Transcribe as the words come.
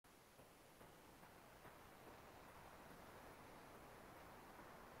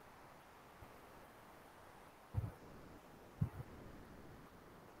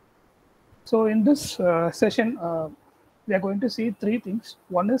So in this session, we are going to see three things.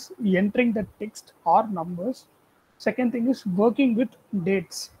 One is entering the text or numbers. Second thing is working with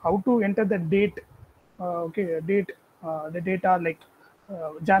dates, how to enter the date. The data like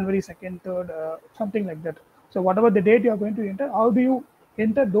January 2nd, 3rd, something like that. So whatever the date you are going to enter, how do you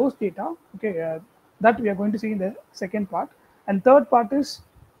enter those data? That we are going to see in the second part. And third part is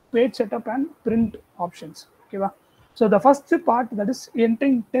page setup and print options. Okay, so the first part, that is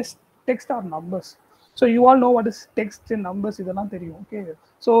entering text or numbers. So you all know what is text and numbers. Okay,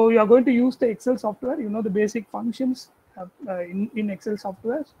 so you are going to use the Excel software. You know the basic functions in Excel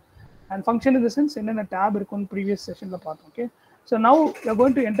software. And function in the sense in a tab in previous session la paathom. Okay, so now you are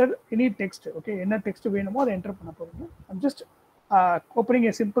going to enter any text. Okay, enna text venumo adu enter panna poringa. I'm just opening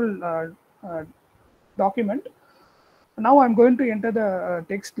a simple document. Now I'm going to enter the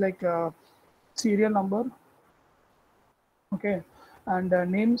text like serial number, okay, and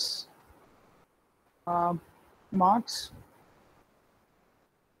names, marks.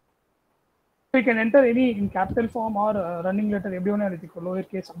 So you can enter any in capital form or running letter, everyone lower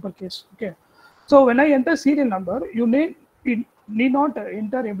case, upper case. Okay, so when I enter serial number, you need not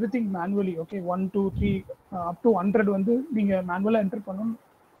enter everything manually. Okay, 1 2 3 up to 100 வந்து நீங்க manually enter பண்ணனும்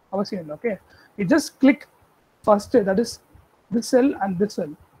அவசியம் இல்லை. Okay, you just click first, that is this cell and this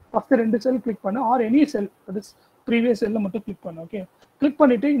cell. First ரெண்டு cell click பண்ணு, or any cell, that is previous cell மட்டும் click பண்ணு. Okay, click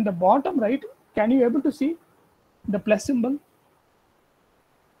பண்ணிட்டு in the bottom right, can you able to see the plus symbol?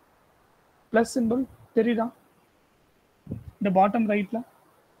 Plus symbol தெரியுதா? The bottom right la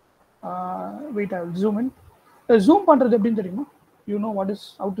wait, I will zoom in. Zoom பண்றது எப்படின்னு தெரியுமா? You know what is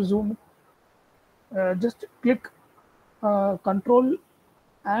how to zoom? Just click control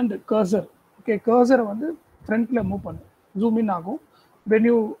and cursor. Okay, cursor வந்து ஃப்ரண்ட்ல move பண்ணு, zoom in ஆகும். When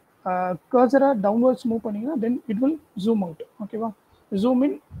you cursor downwards move பண்ணீங்கன்னா then it will zoom out. ஓகேவா, zoom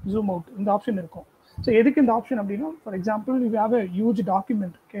in, zoom out இந்த option இருக்கும். So எதுக்கு இந்த ஆப்ஷன் அப்படின்னா, for example you have a huge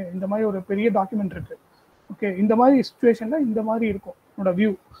document. Okay, இந்த மாதிரி ஒரு பெரிய டாக்குமெண்ட் இருக்கு. ஓகே, இந்த மாதிரி சுச்சுவேஷன்ல இந்த மாதிரி இருக்கும் என்னோட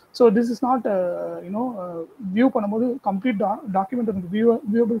view. So this is not view பண்ணும்போது கம்ப்ளீட் டாக்குமெண்ட் உங்களுக்கு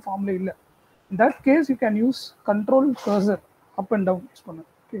வியூவபிள் ஃபார்ம்ல இல்லை. In that case you can use control cursor up and down use பண்ணு.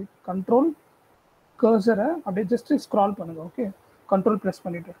 ஓகே, control cursor அப்படியே ஜஸ்ட் ஸ்க்ரால் பண்ணுங்க. ஓகே, control press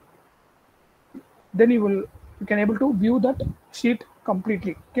பண்ணிட்டு then you can able to view that sheet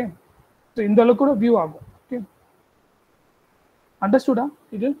completely. Okay, so இந்த அளவுக்கு கூட view ஆகும். Okay, அண்டர்ஸ்டுடா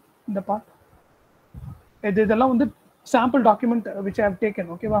இது இந்த பார்ட்? இதெல்லாம் வந்து sample document which I have taken.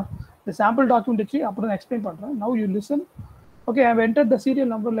 ஓகேவா, இந்த சாம்பிள் டாக்குமெண்ட் வச்சு அப்புறம் எக்ஸ்பிளைன் பண்றேன். Now you listen. Okay, I have entered the serial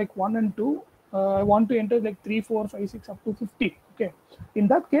number like 1 and 2. I want to enter like 3 4 5 6 up to 50. Okay, in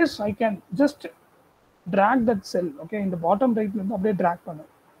that case I can just drag that cell. Okay, in the bottom right la அப்படியே drag பண்ணு,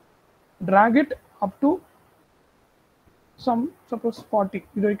 drag it up to some suppose 40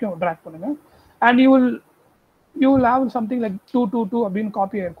 இது வரைக்கும் drag பண்ணுங்க. And you will have something like 2 2 2 அப்படினு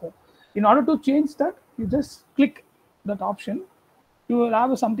copy ஆயிருக்கும். In order to change that, you just click that option. You will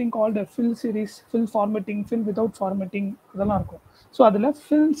have something called a fill series, fill formatting, fill without formatting அதெல்லாம் இருக்கும். So அதில்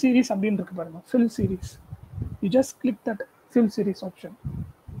fill series அப்படின்னு இருக்கு பாருங்க, fill series. You just click that fill series option.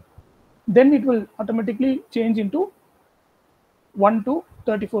 Then it will automatically change into 1 to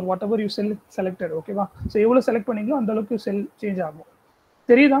 34, whatever you selected. ஓகேவா, so எவ்வளோ select பண்ணீங்களோ அந்த அளவுக்கு செல் சேஞ்ச் ஆகும்.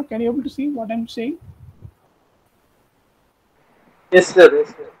 தெரியுதா? Can you able to see what I'm saying? Yes sir,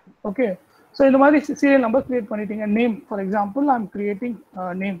 yes sir. Okay, so இந்த மாதிரி serial number create பண்ணிட்டீங்க. Name, for example I am creating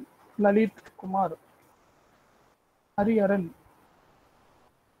name Lalit Kumar Hariharan,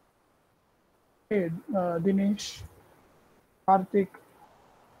 Dinesh, Karthik,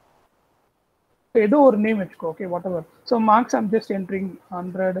 ஏதோ ஒரு நேம் வச்சுக்கோ. Okay, what ever. So marks I'm just entering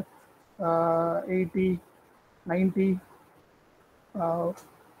 100, 80, 90,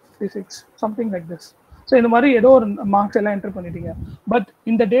 56, something like this. So இந்த மாதிரி ஏதோ ஒரு மார்க்ஸ் எல்லாம் என்டர் பண்ணிட்டீங்க. பட்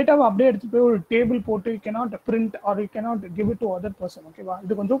இந்த டேட்டாவை அப்படியே எடுத்து போய் ஒரு டேபிள் போட்டு you cannot print are you cannot give it to other person. ஓகேவா,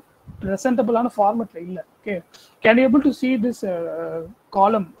 இது கொஞ்சம் ப்ரெசென்டபிளான ஃபார்மெட்ல இல்லை. Okay, can you able to see this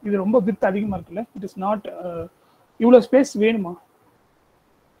காலம்? இது ரொம்ப வித் அதிகமாக இருக்குல்ல, இட் இஸ் நாட் இவ்வளோ ஸ்பேஸ் வேணுமா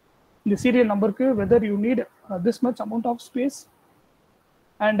இந்த சீரியல் நம்பருக்கு? Whether you need this much amount of space.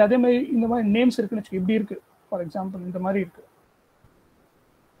 And அதே மாதிரி இந்த மாதிரி நேம்ஸ் இருக்குன்னு வச்சுக்கோ, இப்படி இருக்கு. ஃபார் எக்ஸாம்பிள் இந்த மாதிரி இருக்கு.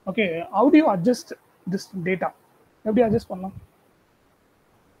 Okay, how do you adjust this data? எப்படி adjust பண்ணலாம்?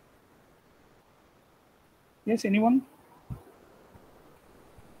 Yes, anyone?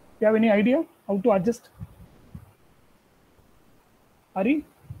 You have any idea how to adjust? Hari?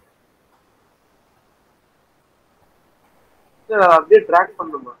 Sir, அப்படியே ட்ராக்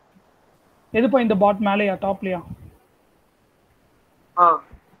பண்ணனுமா? எதுப்பா இந்த பாட் மேலேயா டாப்லயா?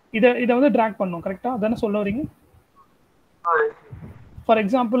 இதை வந்து ட்ராக் பண்ணணும். கரெக்டா அதானே சொல்ல வரீங்க? ஃபார்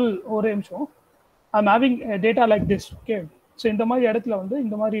எக்ஸாம்பிள் ஒரு நிமிஷம், I'm having data like this. Okay, so இந்த மாதிரி இடத்துல வந்து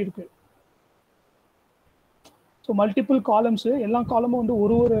இந்த மாதிரி இருக்கு. ஸோ மல்டிபிள் காலம்ஸ், எல்லா காலமும் வந்து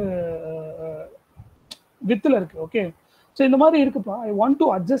ஒரு ஒரு வித்தில் இருக்கு. ஓகே, ஸோ இந்த மாதிரி இருக்குப்பா. I want to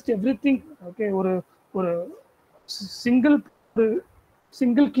adjust every thing. Okay, ஒரு ஒரு சிங்கிள் ஒரு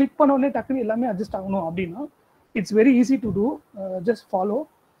சிங்கிள் கிளிக் பண்ண உடனே டக்குன்னு எல்லாமே அட்ஜஸ்ட் ஆகணும் அப்படின்னா it's very easy to two. Just follow.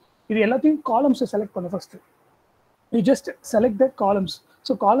 இது எல்லாத்தையும் காலம்ஸை செலக்ட் பண்ண first. You just select the columns.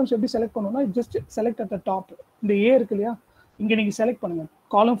 So columns எப்படி செலக்ட் பண்ணணும்னா just select at the top. இந்த ஏ இருக்கு இல்லையா, இங்கே நீங்கள் செலக்ட் பண்ணுங்க,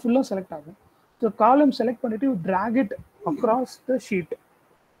 காலம் ஃபுல்லாக செலக்ட் ஆகும். ஸோ காலம் செலக்ட் பண்ணிட்டு you track it across the sheet.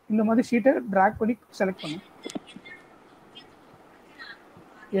 இந்த மாதிரி ஷீட்டை ட்ராக் பண்ணி செலக்ட் பண்ணுங்க.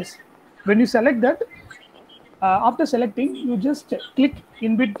 S, when you select that, after selecting you just click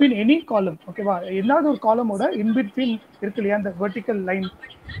in between any காலம். ஓகேவா, ஏதாவது ஒரு காலமோட இன் பிட்வீன் இருக்கு இல்லையா, அந்த வெர்டிக்கல் லைன்.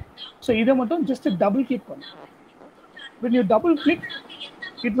 ஸோ இதை மட்டும் ஜஸ்ட் டபுள் கிளிக் பண்ணுங்க. when you double click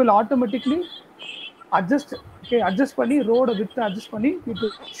it will automatically adjust. Okay, adjust பண்ணி row width adjust பண்ணி it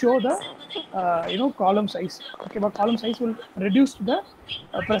will show the column size. Okay, but column size will reduce to the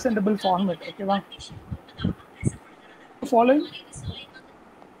presentable format. Okay, va following?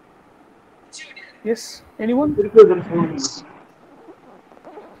 Yes, anyone?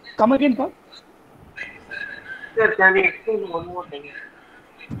 Come again, Paul. Sir, can you explain one more time?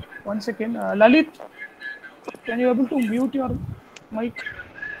 One second. Lalit, can you able to mute your mic?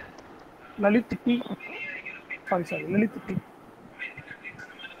 Lalit T. Sorry, Lalit T.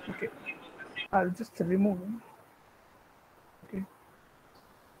 Okay, I'll just remove him.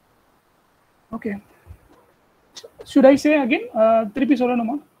 Okay. Should I say again? திருப்பி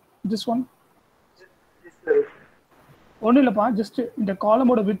சொல்லணுமா? Just one. ஒன்றும் இல்லைப்பா, just இந்த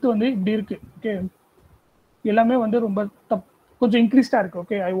காலமோட with வந்து இப்படி இருக்கு. Okay, எல்லாமே வந்து ரொம்ப கொஞ்சம் இன்க்ரீஸ்டாக இருக்கு.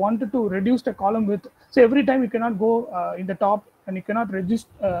 Okay, I want to reduce the காலம் with. So every time you cannot go in the top and you cannot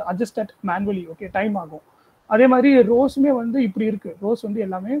adjust that manually. Okay, time ஆகும். அதே மாதிரி ரோஸுமே வந்து இப்படி இருக்கு. ரோஸ் வந்து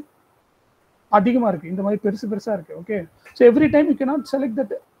எல்லாமே அதிகமாக இருக்கு, இந்த மாதிரி பெருசு பெருசாக இருக்கு. Okay, so every time you cannot select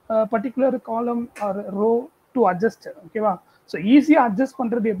that particular காலம் ஆர் ரோ டு அட்ஜஸ்ட். ஓகேவா, ஸோ ஈஸியாக அட்ஜஸ்ட்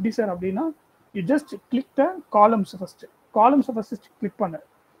பண்ணுறது எப்படி சார் அப்படின்னா, you just click the columns first. காலம்ஸை first click பண்ண,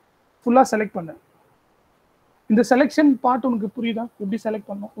 ஃபுல்லாக செலக்ட் பண்ண. இந்த செலெக்ஷன் பார்ட் உனக்கு புரியுதா? எப்படி செலக்ட்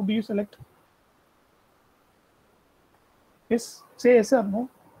பண்ணணும்? எப்படி you select? S, say yes R no.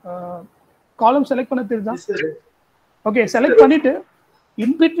 காலம் செலக்ட் பண்ண தெரியுதா? ஓகே, செலக்ட் பண்ணிட்டு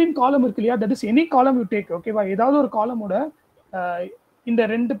இன் பிட்வீன் காலம் இருக்கு இல்லையா, தட் இஸ் எனி காலம் யூ டேக். ஓகேவா, ஏதாவது ஒரு காலமோட இந்த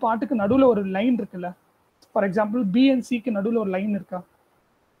ரெண்டு பாட்டுக்கு நடுவில் ஒரு லைன் இருக்குல்ல, ஃபார் எக்ஸாம்பிள் பி அண்ட் சிக்கு நடுவில் ஒரு லைன் இருக்கா,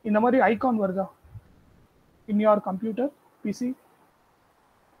 இந்த மாதிரி ஐகான் வருதா in your computer PC?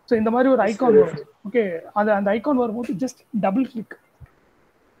 So இந்த மாதிரி ஒரு ஐகான் வரும். ஓகே, அந்த ஐகான் வரும்போது ஜஸ்ட் டபுள்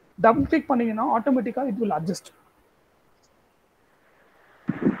கிளிக் பண்ணீங்கன்னா ஆட்டோமேட்டிக்காக it will adjust.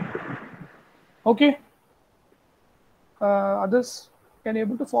 Okay, others can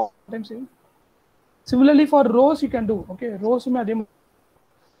able to follow what I'm saying. Similarly for rows you can do. Okay, rows mein adhe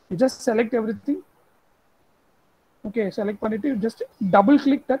you just select everything. Okay, select பண்ணிட்டு you just double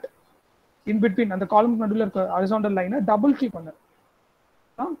click that in between அந்த column நடுவுல இருக்க horizontal line double click பண்ணு.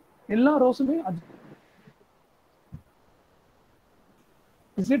 எல்லா ரோஸுமே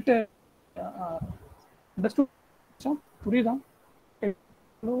is it understood? புரியுதா?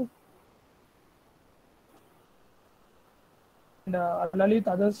 Hello. And Lalit,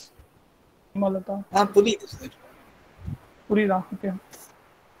 others, Himalata. புரியுது sir. புரியுதா?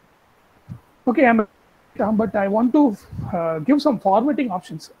 Okay, but I want to give some formatting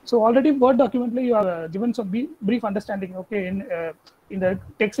options. So already Word document you have given some brief understanding. Okay, in the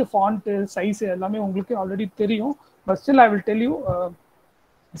text font size எல்லாமே உங்களுக்கு already தெரியும். But still I will tell you,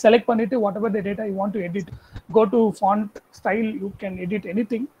 select பண்ணிட்டு whatever the data you want to edit, go to font style, you can edit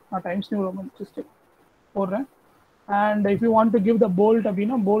anything. Times New Roman system போடுறேன். And if you want to give the bold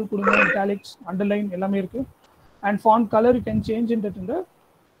அப்படின்னா bold கொடுங்க, italics, underline எல்லாமே இருக்கு. And font color you can change in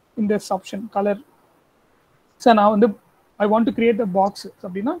this option color. So now I want to create a box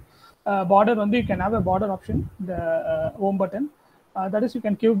அப்படின்னா border வந்து you can have a border option, the home button. That is you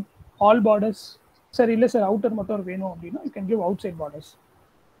can give all borders. சரி இல்லை sir outer மட்டும் வேணும் அப்படின்னா you can give outside borders.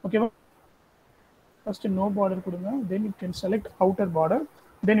 ஓகேவா, first no border கொடுங்க, then you can select outer border,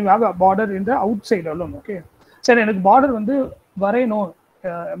 then you have a border in the outside alone. Okay, சரி எனக்கு border வந்து வரையணும்,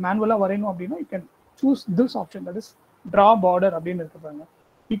 மேனுவலாக வரையணும் அப்படின்னா you can choose this option, that is draw border அப்படின்னு இருக்காங்க.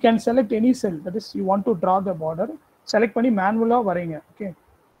 You can select any sell, that is you want to draw the border, select பண்ணி மேனுவலாக வரைங்க. Okay,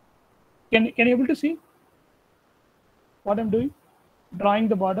 can you able to see what I'm doing, drawing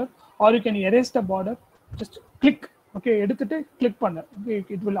the border, or you can erase the border, just click. Okay, எடுத்துட்டு click பண்ணு, okay,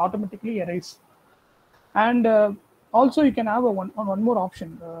 it will automatically erase. And Also, you can have one more option.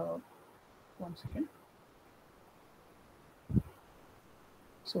 One second.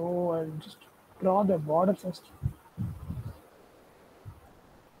 So I'll just draw the border first.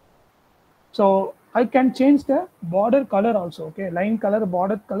 So I can change the border color also. Okay, line color,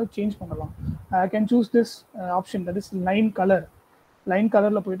 border color change பண்ணலாம். I can choose this option, that is line color. Line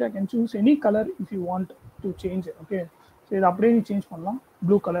color la போயிட்டு I can choose any color if you want to change it. Okay, so இது அப்படியே நீ change பண்ணலாம்.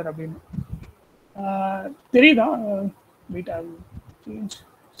 Blue color அப்படின்னு. தெரியுதா? Wait, I'll change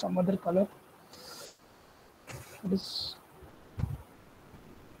some other color. It is,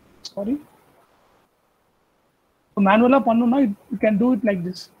 sorry. Manual பண்ணனும்னா you can do it like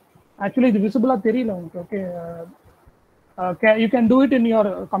this. Actually இது visible தெரியல உங்களுக்கு. Okay, you can do it in your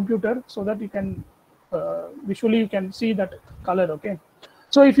computer so that you can visually you can see that color. Okay,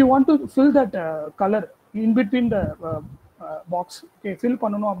 so if you want to fill that color in between the box, okay, fill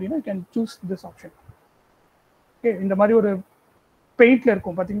பண்ணனும் அப்படினா you can choose this option. Okay, இந்த மாதிரி ஒரு பெயிண்ட்ல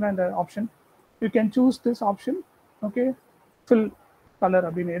இருக்கும் பாத்தீங்களா இந்த option. You can choose this option. Okay, fill color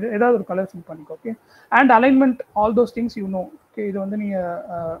அப்படின்னு ஏதாவது ஒரு கலர் ஃபில் பண்ணிக்கோ. Okay, and alignment all those things you know. Okay, இது வந்து நீங்க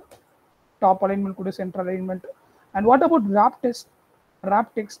டாப் அலைன்மெண்ட் கூட centre alignment. And what about rap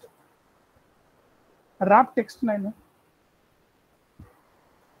text? Rap டெக்ஸ்ட்னா என்ன?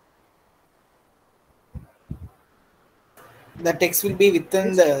 The text will be within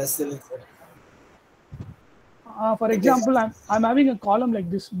the cell. For example, I'm having a column like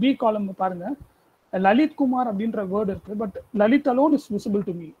this. B column பாருங்க, Lalit Kumar அப்படின்ற word இருக்கு, but Lalit alone is visible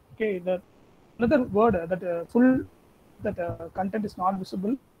to me. Okay, the another word that full that content is not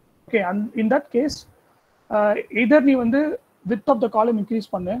visible. Okay, and in that case either நீ வந்து width of the column increase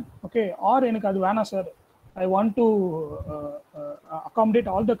பண்ணு. Okay, or எனக்கு அது வேணாம் sir, I want to accommodate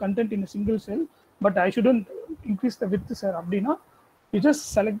all the content in a single cell, but I shouldn't increase the width sir அப்படின்னா you just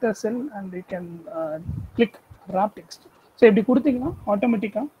select the cell and you can click wrap text. So இப்படி கொடுத்தீங்கன்னா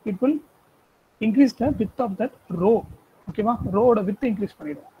ஆட்டோமேட்டிக்கா it will increase the width of that row. ஓகேவா, ரோட width increase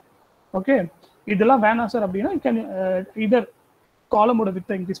பண்ணிடும். Okay, இதெல்லாம் வேணாம் sir அப்படின்னா you can either column ஓட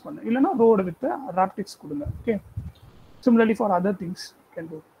width increase பண்ணு, இல்லைன்னா ரோட width wrap text கொடுங்க. Okay, similarly for other things you can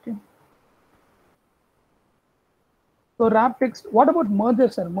do. Okay, so wrap text. What about merger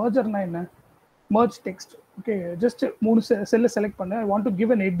sir? Merger na enna? Merge text. Okay, just மூணு செல்ல select பண்ணு. I want to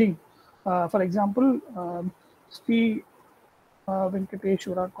give an heading. For example, Sri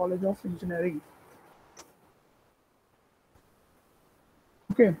Venkateswara College of Engineering.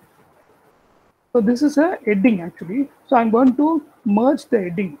 Okay, so this is a heading actually. So I'm going to merge the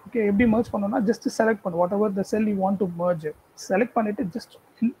heading. Okay, எப்படி merge பண்ணனும்னா just select பண்ணு whatever the cell you want to merge. Select பண்ணிட்டு just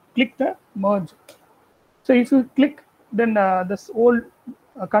click the merge. So if you click, then this whole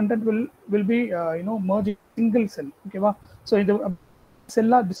content will be merged in single cell. Okay va, so இந்த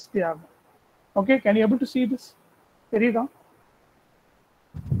cell display ஆகும். Okay, can you able to see this? தெரியுதா?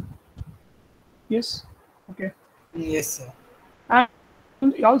 Yes. Okay. Yes sir.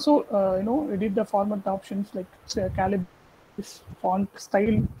 And also edit the format options like calibration, font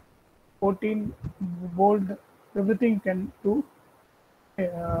style, 14, bold, everything you can do.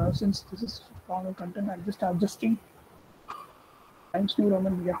 Since this is formal content, I'm just adjusting Times New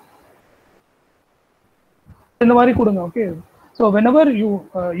Roman. Yeah, இந்த மாதிரி கொடுங்க. Okay, so whenever you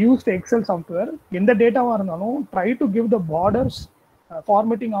use the Excel software, எந்த டேட்டாவா இருந்தாலும் try to give the borders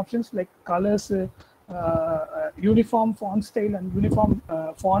formatting options like colors, uniform font style and uniform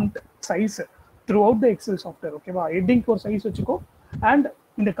font size throughout the Excel software. Okay va, heading for size vechiko, and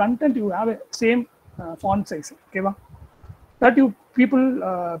in the content you have a same font size. Okay va, that you people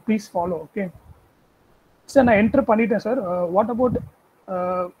please follow. Okay, so na enter பண்ணிட்டேன் sir. What about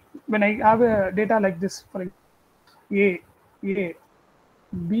when I have a data like this, for example, A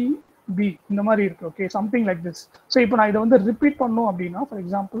B B இந்த மாதிரி இருக்கு. Okay, something like this. So இப்போ நான் இதை வந்து repeat பண்ணோம் அப்படின்னா, for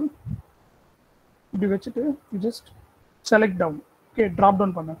example, இப்படி வச்சுட்டு you just select down. Okay, drop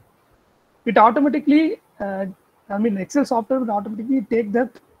down பண்ணு. It automatically Excel software will automatically take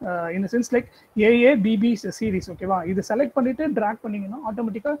that in a sense like AA BB is a series. Okay வா, இது செலக்ட் பண்ணிட்டு drag பண்ணீங்கன்னா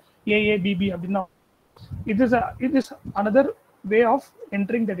ஆட்டோமேட்டிக்கா AA BB அப்படின்னா it is another way of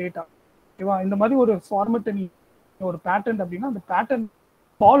entering the data. Okay வா, இந்த மாதிரி ஒரு ஃபார்மட் ஒரு பேட்டர்ன் அப்படின்னா அந்த பேட்டர்ன்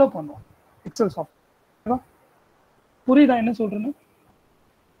ஃபாலோ பண்ணுவோம் எக்ஸல் சாஃப்ட்வேர். புரியுதா என்ன சொல்றேன்னு?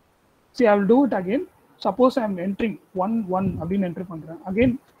 See, I will do it again. Suppose I am entering 1 1 அப்படின்னு என்டர் பண்றேன்,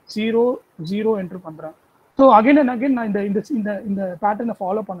 again 0 0 என்டர் பண்றேன். So again and again நான் இந்த பேட்டர்னை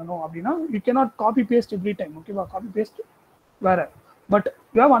ஃபாலோ பண்ணணும் அப்படின்னா you cannot copy paste every time. ஓகேவா, காப்பி பேஸ்ட் வேற, but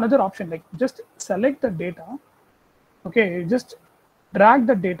you have another option like just select the data. Okay, just drag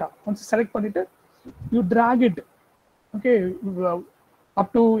the data. Once select பண்ணிட்டு you drag it. Okay, up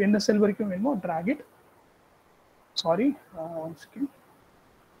to என்ன செல் வரைக்கும் வேணுமோ drag it. Sorry, one second.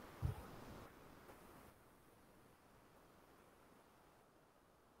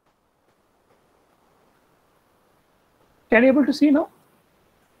 Can you able to see now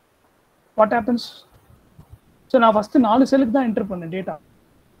what happens? So now first 4 செல்லுக்கு தான் enter பண்ண data,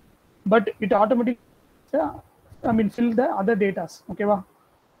 but it automatic fill the other datas. ஓகேவா?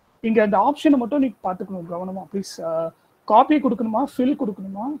 இங்க அந்த ஆப்ஷனை மட்டும் நீங்க பார்த்துக்கணும் கவனமா ப்ளீஸ். காப்பி கொடுக்கணுமா, ஃபில்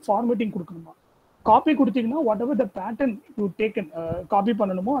கொடுக்கணுமா, ஃபார்மேட்டிங் கொடுக்கணுமா? காப்பி கொடுத்தீங்கன்னா what ever the pattern you taken copy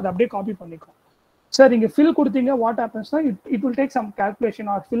பண்ணணுமோ அதை அப்படியே காப்பி பண்ணிக்கும். சார் இங்கே ஃபில் கொடுத்தீங்க, what ஹேப்பன்ஸ்னா it will take some calculation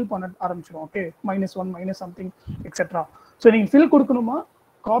R fill பண்ண ஆரம்பிச்சிடும். Okay, -1 minus something etcetera. So நீங்கள் ஃபில் கொடுக்கணுமா,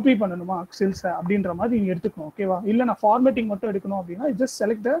 காப்பி பண்ணணுமா செல்ஸை அப்படின்ற மாதிரி நீங்கள் எடுத்துக்கணும். ஓகேவா? இல்லை நான் ஃபார்மேட்டிங் மட்டும் எடுக்கணும் அப்படின்னா just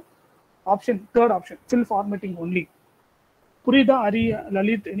select the option, third option, fill formatting only. புரியுதா Hari,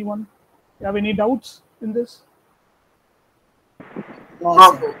 Lalit, anyone have any doubts in this?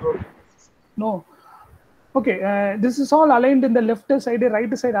 No. Okay, this is all aligned in the left side,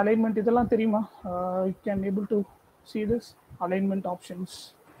 right side alignment. இதெல்லாம் தெரியுமா? You can able to see this alignment options.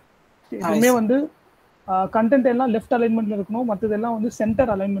 இதுமே வந்து content எல்லாம் left alignmentல இருக்கணும், மற்றதெல்லாம் வந்து center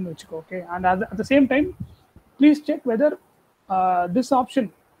alignment வச்சுக்கோ. Okay, and at the same time please check whether this option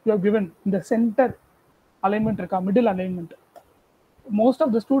you have given in the center alignment இருக்கா, middle alignment. Most of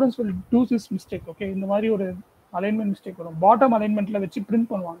the students will do this mistake. Okay, இந்த மாதிரி ஒரு alignment mistake வரும். bottom alignmentல வச்சு print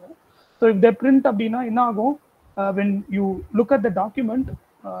பண்ணுவாங்க. So if they print அப்படின்னா என்ன ஆகும், when you look at the document,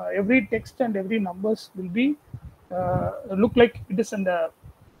 every text and every numbers will be look like it is in the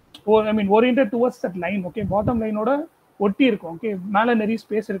oriented towards that line. Okay, bottom line ஓட ஒட்டி இருக்கும். Okay, மேல நிறைய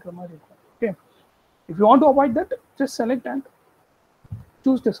space இருக்கிற மாதிரி இருக்கும். Okay, if you want to avoid that, just select and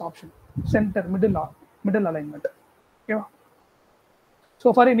choose this option, center middle alignment. Okay, so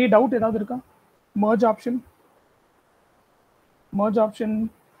far any doubt ஏதாவது இருக்கா? merge option,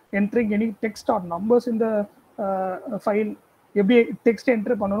 entering any text or numbers in the file, எப்படி text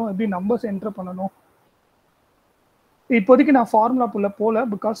enter பண்ணனும், எப்படி numbers enter பண்ணனும். இப்போதைக்கு நான் formula போல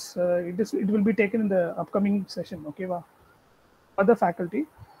because it will be taken in the upcoming session. ஓகேவா? other faculty.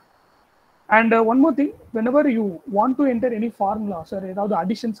 And one more thing, whenever you want to enter any formula, sir, ஏதாவது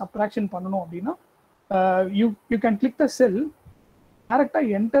addition subtraction பண்ணனும் அப்படினா you can click the cell, directly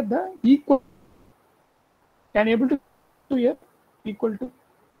enter the equal. Can you able to here equal to,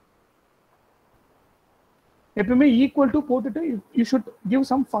 எப்பவுமே equal to போட்டுட்டு you should give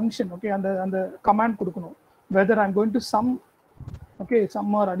some function. Okay, அந்த command கொடுக்கணும், whether I'm going to sum, okay, sum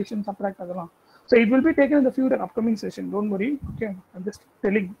or addition, subtract அதெல்லாம். So it will be taken in the future upcoming session, don't worry. Okay, I'm just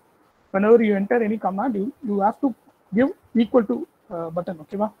telling, whenever you enter any command, you have to give equal to button.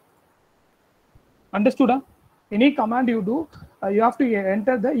 Okay va? Understood? Any command you do, you have to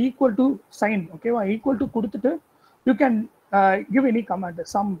enter the equal to sign. Okay va? Equal to கொடுத்துட்டு you can give any command,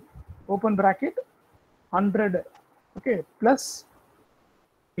 sum open bracket 100, okay, plus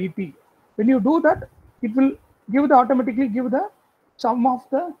 80. When you do that, it will automatically give the sum of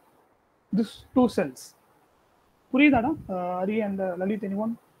this two cells. புரியுதாடா Hari and Lalit,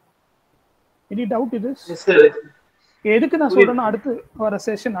 anyone? Any doubt in this? Yes sir. எதுக்கு நான் சொல்றேன்னா, அடுத்து வர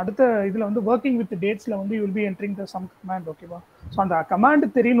session, அடுத்த இதுல வந்து working with datesல வந்து you will be entering the sum command. ஓகேவா? ஸோ அந்த கமாண்ட்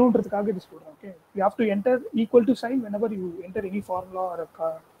தெரியணுன்றதுக்காக இது சொல்றேன். Okay, you have to enter equal to sign whenever you enter any formula or a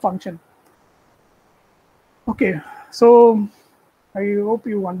function. Okay, so I hope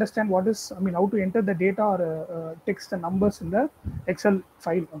you understand what is, how to enter the data or text and numbers in the Excel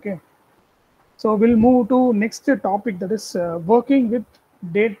file. Okay, so we'll move to next topic, that is working with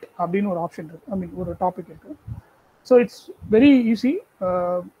date அப்படின்னு ஒரு option இருக்கு, ஒரு topic இருக்கு. So it's very easy.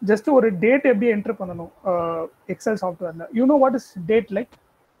 Just ஒரு date எப்படி enter பண்ணணும் XL சாஃப்ட்வேர்ல. You know what is date like?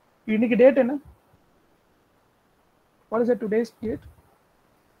 இன்னைக்கு date என்ன? What is today's date?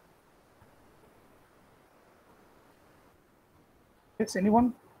 Yes, anyone?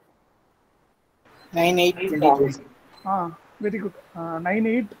 9/8/2022. Very good.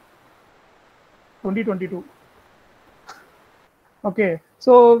 9/8/2022. Okay,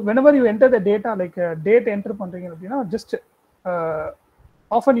 so whenever you enter the data, like date enter பண்றீங்க அப்படின்னா, just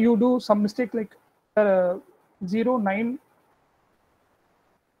often you do some mistake like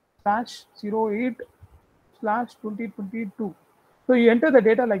 09/08/2022. So you enter the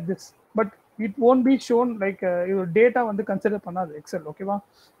data like this, but it won't be shown like your data வந்து consider பண்ணாது Excel. ஓகேவா?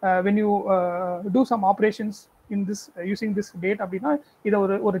 When you do some operations in this using this date அப்படின்னா, இதை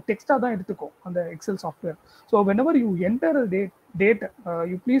ஒரு டெக்ஸ்டா தான் எடுத்துக்கும் அந்த Excel software. So whenever you enter a date,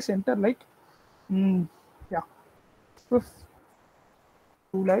 you please enter like 5th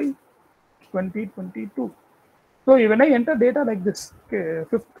July 2022. So when I enter data like this, okay,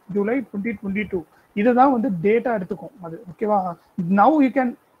 5th July 2022, இதுதான் வந்து data எடுத்துக்கும் அது. ஓகேவா? Now you can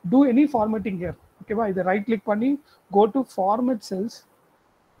do any formatting here. Okay. ஓகேவா. இதை right click பண்ணி go to format cells.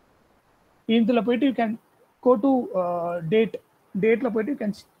 இதில் போயிட்டு யூ கேன் கோ டு டேட்டில் போயிட்டு you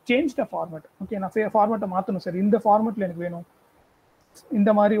can change the format. Okay, நான் ஃபார்மேட்டை மாற்றணும் சார், இந்த ஃபார்மேட்டில் எனக்கு வேணும், இந்த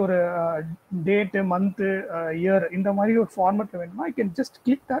மாதிரி ஒரு டேட்டு, மந்த்து, இயர், இந்த மாதிரி ஒரு ஃபார்மேட்டில் வேணும்னா I can just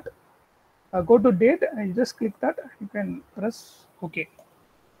click that, go to date and just click that, you can press OK.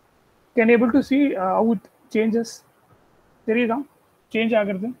 Can you able to see how it changes? தெரியுதா சேஞ்ச்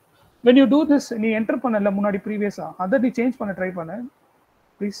ஆகுறது? when you do this, நீ enter பண்ணல முன்னாடி ப்ரீவியஸா, அதை நீ சேஞ்ச் பண்ண try பண்ண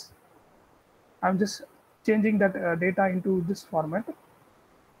please. I'm just changing that data into this format.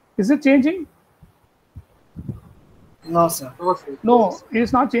 Is it changing? No sir. No, it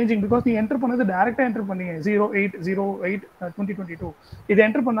is not changing because நீ என்டர் பண்ணது டைரக்டா என்டர் பண்ணீங்க 08/08/2022. இது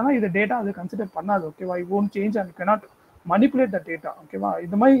என்டர் பண்ணனா இது டேட்டா அது கன்சிடர் பண்ணாது. ஓகேவா, it won't change and cannot manipulate the data. ஓகேவா,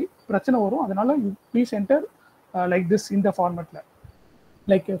 இந்த மாதிரி பிரச்சனை வரும். அதனால you please enter like this in the formatல,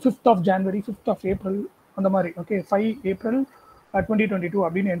 like 5th of January, 5th of April அந்த மாதிரி. ஓகே, 5 April 2022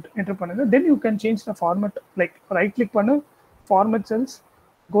 அப்படின்னு என்டர் பண்ணுங்க. then you can change the format, like right click பண்ணு, format cells,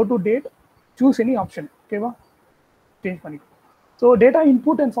 go to date, choose any option. ஓகேவா, change பண்ணிக்கோ. So data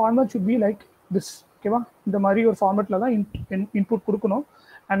input and format should be like this. ஓகேவா, இந்த மாதிரி ஒரு ஃபார்மேட்டில் தான் இன்புட் கொடுக்கணும்.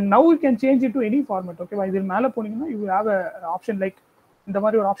 And now you can change in to any format. ஓகேவா, இதில் மேலே போனீங்கன்னா you have a option like இந்த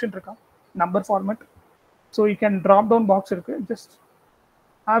மாதிரி ஒரு ஆப்ஷன் இருக்கா, number format. So you can drop down box இருக்குது, just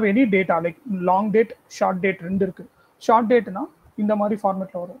have any data like long date, short date ரெண்டு இருக்குது. ஷார்ட் டேட்னா இந்த மாதிரி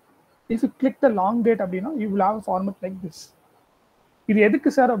ஃபார்மேட்டில் வரும். If you click the long date அப்படின்னா you will have a format like this. இது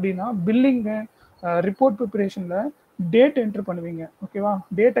எதுக்கு சார் அப்படின்னா பில்லிங்கு, ரிப்போர்ட் ப்ரிப்பரேஷனில் டேட் என்ட்ரு பண்ணுவீங்க. ஓகேவா,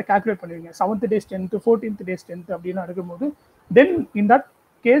 டேட்டை கால்குலேட் பண்ணுவீங்க, 7th days 10th, 14th days 10th அப்படின்னு இருக்கும்போது தென் in that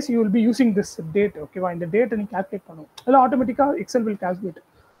case you will be using this date. ஓகேவா, இந்த டேட்டை நீங்கள் கால்குலேட் பண்ணுவோம், இல்லை ஆட்டோமேட்டிக்காக எக்ஸல் வில் கால்குலேட்.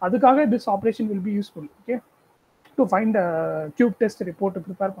 அதுக்காக this operation will be useful. Okay, to find cube test report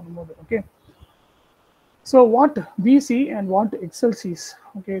prepare பண்ணும்போது. Okay, so what we see and what Excel sees.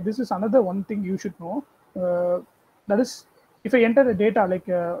 Okay, this is another one thing you should know. That is, if I enter the data like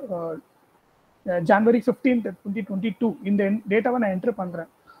January 15th 2022 இந்த டேட்டாவை நான் enter பண்ணுறேன்.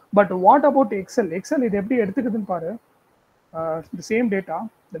 But what about XL? XL இது எப்படி எடுத்துக்குதுன்னு பாரு. the same data,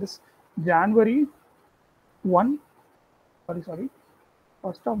 that is January 1, sorry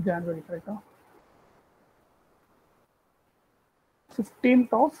 1st of January, கரெக்டா,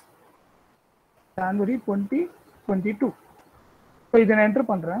 15th of January 2022. So இதை நான் என்டர்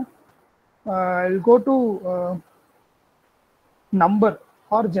பண்ணுறேன். I'll go to number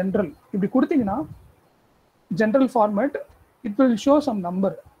or general. இப்படி கொடுத்தீங்கன்னா general format, it will show some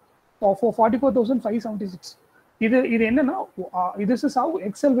number for 44,576. இது என்னன்னா this is how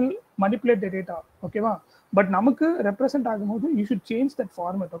Excel will manipulate the data. ஓகேவா, but நமக்கு ரெப்ரசென்ட் ஆகும்போது you should change that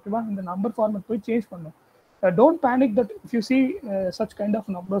format. ஓகேவா, இந்த நம்பர் ஃபார்மேட் போய் சேஞ்ச் பண்ணும். don't panic that if you see such kind of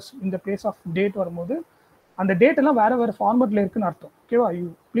numbers in the place of date வரும்போது அந்த date எல்லாம் வேற ஃபார்மேட்ல இருக்குன்னு அர்த்தம். ஓகேவா, you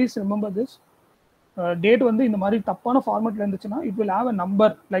please remember this. Date வந்து இந்த மாதிரி தப்பான ஃபார்மேட்ல இருந்துச்சுன்னா it will have a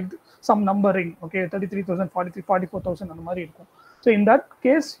number like some numbering. Okay, 33,000, 43, 44,000 அந்த மாதிரி இருக்கும். So in that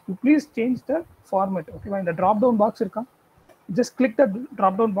case you please change the format. ஓகேவா, இந்த ட்ராப் டவுன் பாக்ஸ் இருக்கா, just click the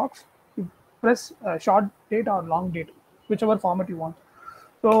drop down box, you press short date R long date, which ever format you want.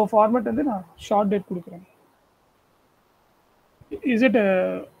 So format வந்து நான் short date கொடுக்குறேன். Is it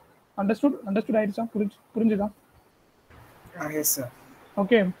understood ஆயிடுச்சா? புரிஞ்சுதா? Yes sir.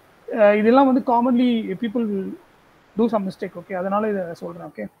 Okay, இதெல்லாம் வந்து commonly people two some mistake. Okay, அதனால இதை சொல்கிறேன்.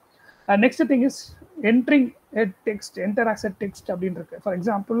 Okay, next thing is entering text, enter as a text அப்படின்னு இருக்கு. For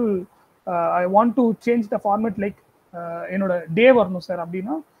example I want to change the format like என்னோட டே வரணும் சார்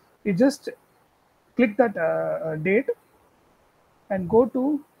அப்படின்னா you just click that date and go to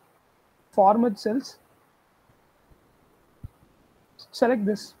format cells, select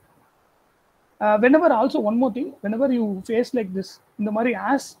this. Whenever also one more thing, whenever you face like this, இந்த மாதிரி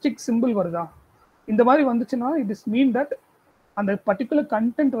asterisk symbol வருதா, இந்த மாதிரி வந்துச்சுன்னா it is mean that அந்த பர்டிகுலர்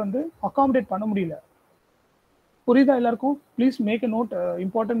கண்டென்ட் வந்து accommodate பண்ண முடியல. புரியுதா எல்லாருக்கும்? Please make a note,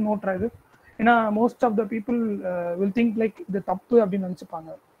 important note இது. ஏன்னா most of the people will think like இது தப்பு அப்படின்னு நினச்சிப்பாங்க.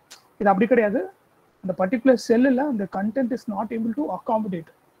 இது அப்படி கிடையாது. அந்த பர்டிகுலர் செல்லில் அந்த content is not able to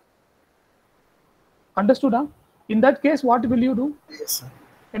accommodate. அண்டர்ஸ்டுடா? In that case, what will you do? Yes sir.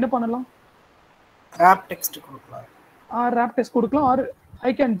 என்ன பண்ணலாம்? wrap text கொடுக்கலாம். wrap text கொடுக்கலாம், or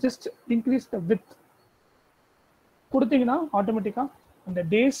I can just increase the width. கொடுத்தீங்கன்னா ஆட்டோமேட்டிக்கா அந்த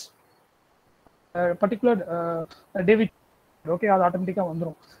days particular day which okay அது ஆட்டோமேட்டிக்கா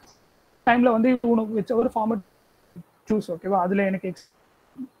வந்துடும். டைம்ல வந்து உனக்கு வச்ச ஒரு ஃபார்மேட் சூஸ். ஓகேவா, அதுல எனக்கு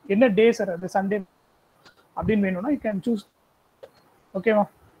என்ன டே சார் அது சண்டே அப்படின்னு வேணும்னா யூ கேன் சூஸ். ஓகேவா,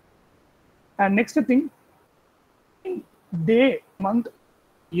 and next thing day, month,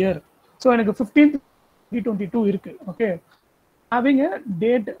 year. So எனக்கு 15th 2022 இருக்கு. Okay, having a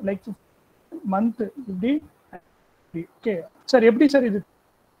date like month இப்படி. ஓகே சார், எப்படி சார் இது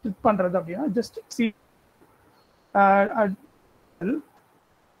கிளிக் பண்றது அப்படின்னா, just C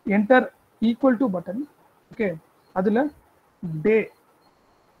enter equal to button. Okay, அதில் டே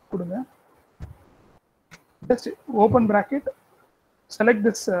கொடுங்க. Just open bracket, select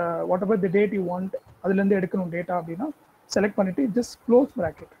this what ever the date you want. அதுலேருந்து எடுக்கணும் டேட்டா அப்படின்னா செலக்ட் பண்ணிட்டு just close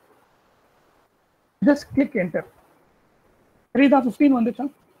bracket, just click enter. தெரியுதா? 15 வந்துச்சா?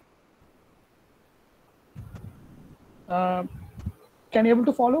 Can you able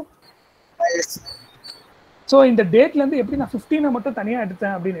to follow? So இந்த டேட்லேருந்து எப்படி நான் 15 மட்டும் தனியாக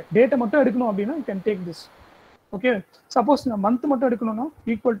எடுத்தேன் அப்படின்னு, டேட்டை மட்டும் எடுக்கணும் அப்படின்னா you can take this. Okay, suppose நான் மந்த் மட்டும் எடுக்கணும்னா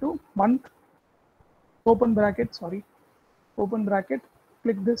equal to month, open bracket, sorry open bracket,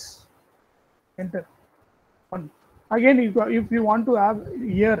 click this, enter 1. Again, if you want to have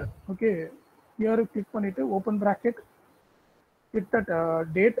year, okay, year click பண்ணிட்டு open bracket, click that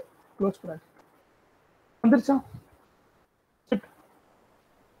date, close bracket. வந்துருச்சா?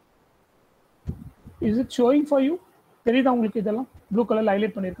 Is it showing for you? தெரியுதா உங்களுக்கு? இதெல்லாம் blue கலர்ல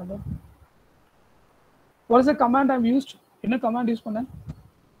highlight பண்ணிருக்கேன். What is the command I've used? என்ன command use பண்ணேன்?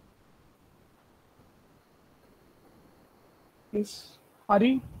 Is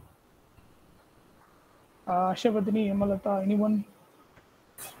Hari, Ashavadini, Emalata, anyone?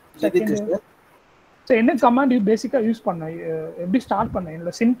 Second. So என்ன கமாண்ட் பேசிக்கா யூஸ் பண்ண, எப்படி ஸ்டார்ட் பண்ண,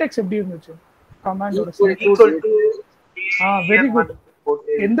 என்னோட சின்டெக்ஸ் எப்படி இருந்துச்சு கமாண்டோட? Very good.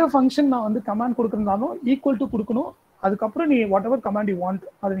 எந்த ஃபங்க்ஷன் நான் வந்து கமாண்ட் கொடுக்குறதாலும் ஈக்குவல் டு கொடுக்கணும். அதுக்கப்புறம் நீ what ever command you want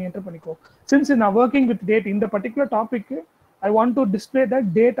அதை நீ என்டர் பண்ணிக்கோ. சின்ஸ் நான் ஒர்க்கிங் வித் டேட், இந்த particular topic I want to display the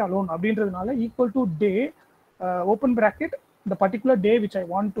date alone அப்படின்றதுனால equal to day, open bracket, இந்த particular day which I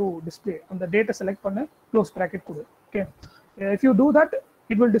want to display, அந்த டேட்டை select பண்ண, க்ளோஸ் பிராக்கெட் கொடு. Okay, if you do that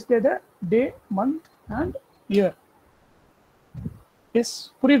it will display the day, month and year. Yes,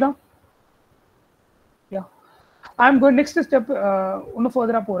 புரியுதா? Yeah, I am going next step இன்னும்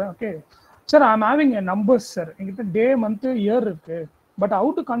further போறேன். Okay sir, I am having a numbers sir. என்கிட்ட day, month, year இருக்கு. But how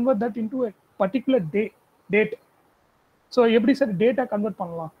to convert that into a particular date? So எப்படி sir data convert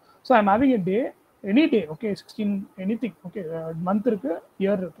பண்ணலாம்? So I am having a day, any day, okay, 16 anything, okay, month இருக்கு,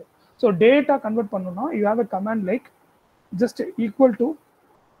 year இருக்கு. So data convert பண்ணனும்னா you have a command like just equal to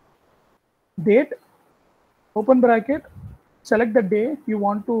date, open bracket, select the day you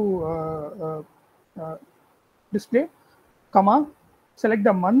want to display, comma, select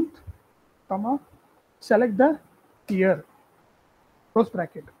the month, comma, select the year, close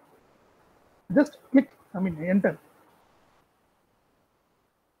bracket, just click, enter.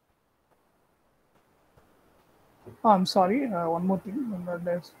 I'm sorry, one more thing,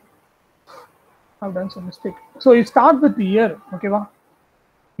 I've done some mistake. So you start with the year, okay va?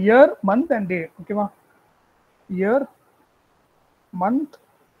 Year, month and day, okay va? Year, month,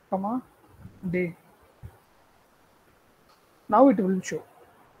 comma, day. Now it will show.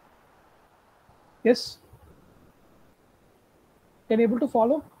 Yes, can you able to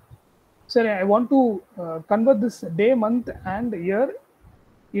follow? Sir, I want to convert this day, month and year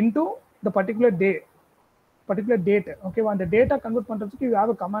into the particular day, particular date, okay va? The data convert பண்றதுக்கு you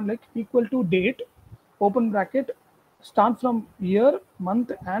have a command like equal to date, open bracket, start from year,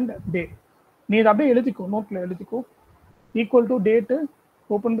 month and day. நீ இதை அப்படியே எழுதிக்கோ, நோட்ல எழுதிக்கோ. Equal to date,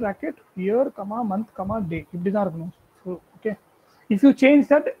 open bracket, year, comma, month, comma, டே, இப்படிதான் இருக்கணும். Okay, if you change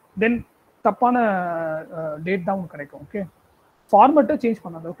that then தப்பான date தான் உங்களுக்கு கிடைக்கும். ஓகே, ஃபார்மேட்டை சேஞ்ச்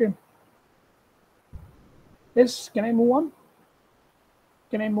பண்ணாது. Okay, S, can I move on?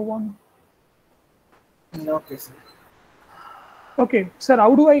 Can I move on? Okay sir. Okay sir,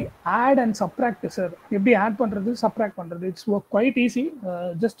 how to I add and subtract sir? எப்படி add பண்ணுறது, subtract பண்ணுறது? It's quite easy.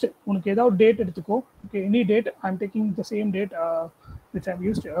 Just உனக்கு ஏதாவது டேட் எடுத்துக்கோ. Okay, any date. I am taking the same date which I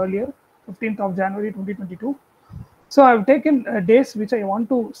used earlier, 15th of January 2022. So I have taken days which I want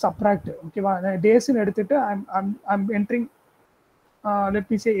to subtract. Okay, days in எடுத்துட்டு I'm entering, let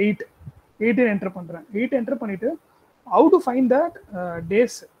me say 8 enter பண்ணுறேன். 8 enter பண்ணிட்டு how to find that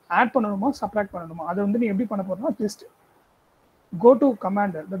days add பண்ணணுமா subtract பண்ணணுமா அதை வந்து நீ எப்படி பண்ண போறேன்னா, just go to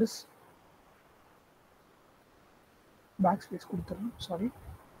command, that is backspace கொடுத்துறேன், sorry,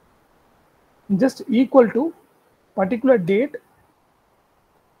 just equal to particular date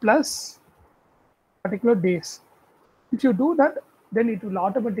plus particular days. If you do that, then it will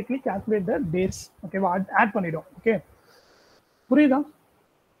automatically calculate the days. Okay, add பண்ணிடும். Okay, புரியுதா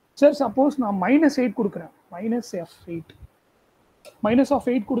சார்? சப்போஸ் நான் -8 கொடுக்குறேன்,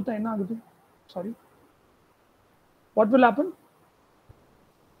 -8 கொடுத்தா என்ன ஆகுது? Sorry, what will happen?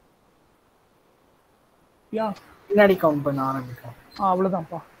 பின்னாடி count பண்ண ஆரம்பிக்கும்.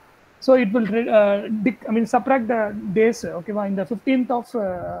 அவ்வளோதான்ப்பா. So it will subtract the days. Okay, in the 15th of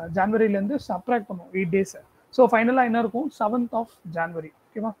January lende subtract பண்ணும் 8 days. So finally என்ன இருக்கும் 7th of January.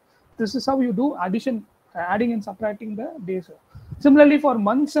 Okay, this is how you do addition, adding and subtracting the days. Similarly for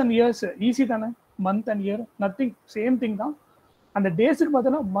months and years, easy தானே, month and year, nothing, same thing தான். அந்த டேஸ்க்கு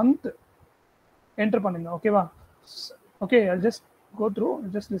பார்த்தீங்கன்னா month enter பண்ணுங்க. ஓகேவா? Okay, I'll just go through,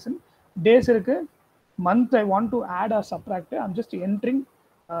 just listen. Days இருக்கு, month I want to add or subtract. I'm just entering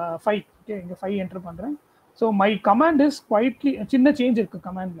 5. Okay, இங்க 5 enter பண்றேன். So my command is quietly சின்ன சேஞ்ச் இருக்கு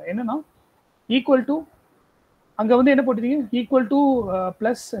கமாண்ட்ல. என்னன்னா ஈக்குவல் டு, அங்க வந்து என்ன போட்டுட்டீங்க, ஈக்குவல் டு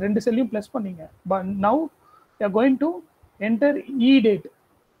பிளஸ், ரெண்டு செல்லையும் பிளஸ் பண்ணீங்க. But now you are going to enter E date.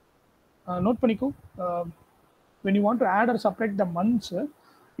 Note பண்ணிக்கோ, when you want to add or subtract the months,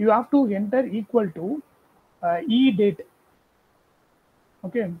 you have to enter equal to e date.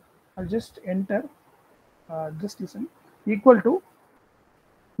 Okay, I'll just enter, just listen, equal to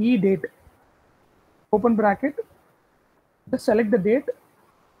e date, open bracket, just select the date,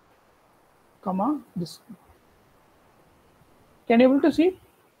 comma, this. Can you able to see?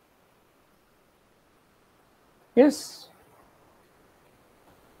 Yes.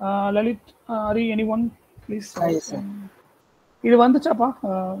 Lalit, Ari, anyone please? Yes, sir. இது வந்துச்சாப்பா,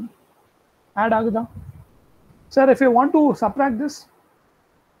 add ஆகுதா? Sir, if you want to subtract this,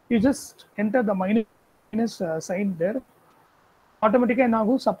 you just enter the minus sign there. Automatically என்ன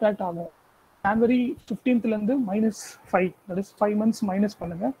ஆகும், subtract ஆகும். January 15th லந்து -5, that is 5 months minus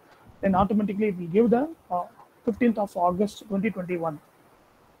பண்ணுங்க, then automatically it will give the 15th of August 2021.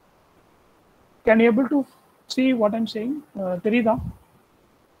 Can you able to see what I'm saying? தெரியுதா?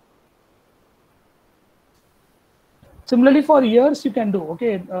 Similarly for years you can do,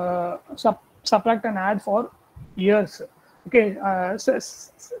 okay, subtract and add for years. Okay,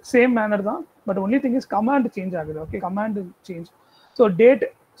 same manner தான், but only thing is command change ஆகுது. Okay, command change. So date,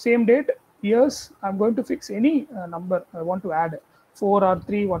 same date, years, I'm going to fix any number I want to add, 4 or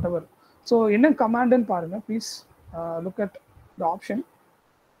 3, whatever. So என்ன command ன்னு பாருங்க please. Look at the option,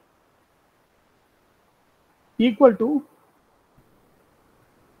 equal to,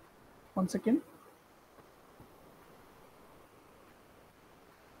 one second,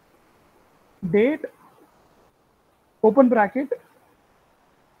 date, open bracket,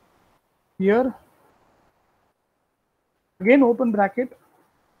 year, again open bracket,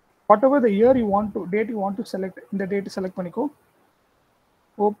 whatever the year you want to, date you want to select, in the date select paniko,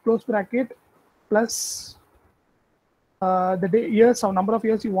 close bracket, plus the day, years or number of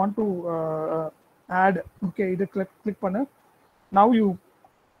years you want to add. Okay, either click panna. Now you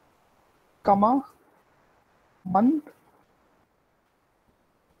comma, month,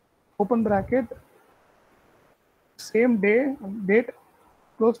 open bracket, same day, date,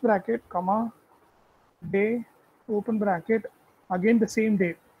 close bracket, comma, day, open bracket, again the same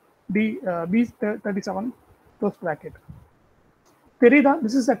day, B37, close bracket. Terida,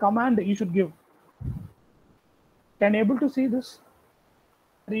 this is a command you should give. Can you able to see this?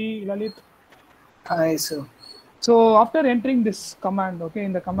 Lalit? Hi, sir. So after entering this command, okay,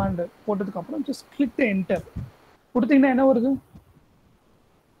 in the command போட்டதுக்கு அப்புறம் just click the enter. கொடுத்தீங்கன்னா என்ன வருது?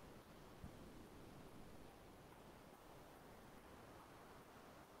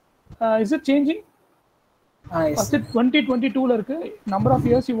 Is it changing? First 2022 ல இருக்கு, number of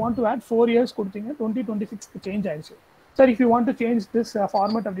years you want to add 4 years கொடுத்தீங்க, 2026 க்கு change ஆயிடுச்சு. Sir, if you want to change this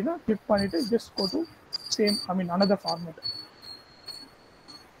format அப்படினா click பண்ணிட்டு just go to same, another format.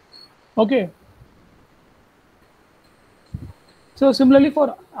 Okay. So similarly for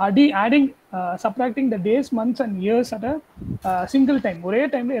adding, subtracting the days, months and years at a single time, ஒரே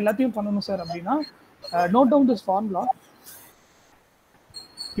டைம்ல எல்லாத்தையும் பண்ணனும் sir அப்படினா, note down this formula.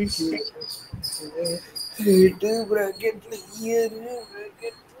 Please.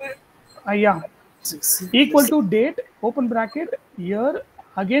 Yeah. Equal to date, open bracket, year,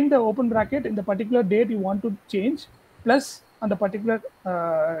 again the open bracket, in the particular date you want to change, plus on the particular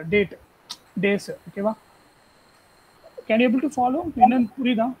date, days. Okay, va? Can you able to follow? Enna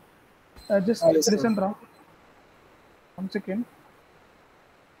purida? Just listen raw. One second.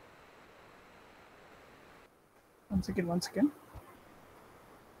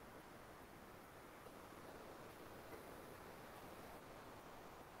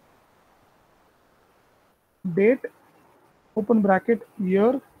 Date, open bracket,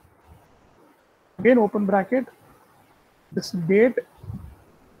 year, again open bracket, this date,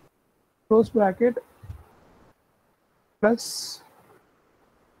 close bracket, plus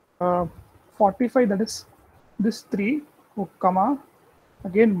 45, that is this 3, comma,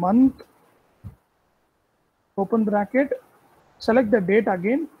 again month, open bracket, select the date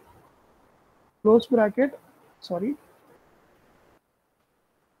again, close bracket, sorry,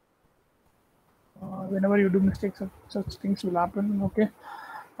 whenever you do mistakes, such things will happen. Okay.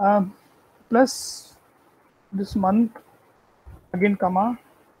 Plus this month again, comma.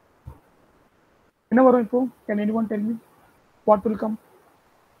 Can anyone tell me what will come?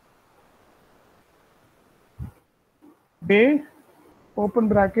 Day, open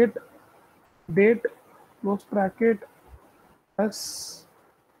bracket, date, close bracket, plus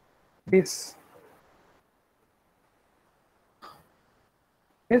days.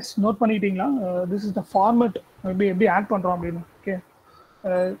 Yes, note பண்ணிட்டீங்களா? This is the format. எப்படி add பண்றோம் அப்படின்னு. Okay.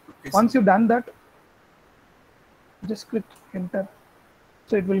 Once you've done that, just click enter.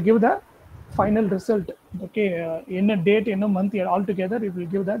 So it will give the final result. Okay. In a date, in a month, all together, it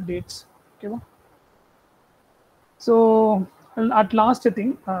will give the dates. Okay. So at last thing,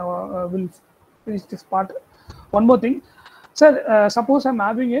 we'll finish this part. One more thing. Sir, suppose I'm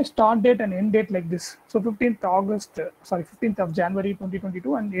having a start date and end date like this. So 15th of January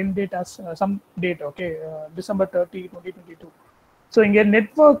 2022 and end date as some date, okay, December 30, 2022. So இங்கே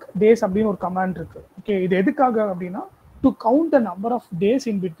network days அப்படின்னு ஒரு command இருக்கு. Okay, இது எதுக்காக அப்படின்னா to count the number of days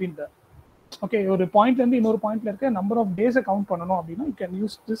in between the, okay, ஒரு பாயிண்ட்ல இருந்து இன்னொரு பாயிண்ட்ல இருக்க number of days கவுண்ட் பண்ணணும் அப்படின்னா you can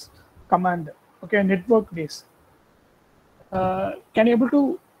use this command. Okay, network days. Can you able to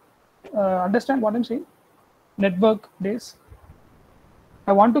understand what I'm saying? Network days.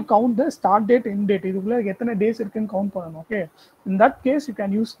 I want to count the start date, end date. இதுக்குள்ள எத்தனை days இருக்குன்னு count பண்ணணும். Okay, in that case you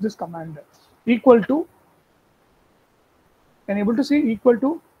can use this command. Equal to, can you able to see equal to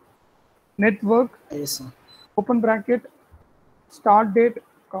network, Yes, sir. open bracket, start date,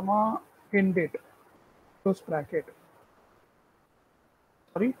 comma, end date, close bracket.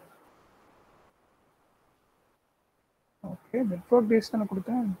 Sorry. Okay, network days தான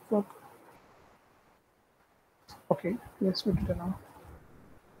கொடுத்தேன். Network. Okay, let's put it now.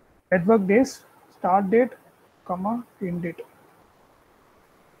 Network days, start date, comma, end date.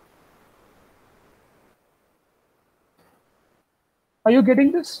 Are you getting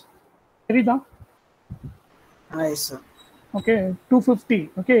this? Rita? Yes, sir. Okay, 250.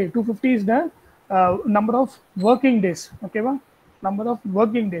 Okay, 250 is the number of working days. Okay, va? Number of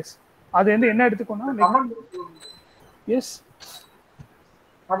working days. அது வந்து என்ன எடுத்துக்கோனா, yes,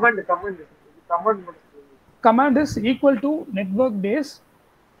 command is equal to network days.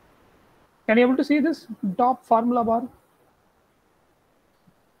 Can you able to see this top formula bar?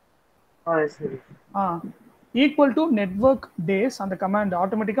 Yes, sir. Equal to network days, and the command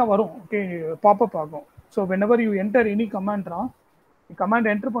automatically வரும். Okay, pop up ஆகும். So whenever you enter any command, command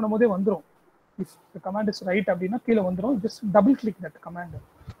enter பண்ணும்போதே வந்துரும். If the command is right அப்படின்னா கீழே வந்துரும். Just double click that command.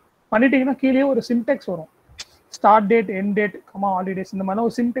 பண்ணிட்டீங்கன்னா கீழே ஒரு syntax வரும். Start date, end date, comma, holidays, இந்த மாதிரி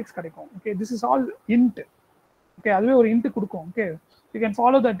ஒரு syntax கிடைக்கும். Okay, this is all int. Okay, அதுவே ஒரு int கொடுக்கும். Okay, you can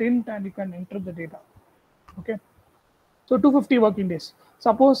follow that int and you can enter the data. Okay, so 250 working days.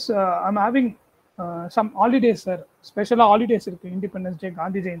 Suppose I'm having some holidays, sir, special holidays இருக்கு, Independence Day,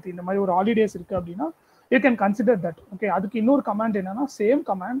 Gandhi Jayanti, இந்த மாதிரி ஒரு holidays இருக்கு அப்படின்னா you can consider that. Okay, அதுக்கு இன்னொரு command என்னன்னா same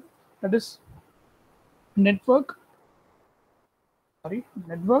command, that is network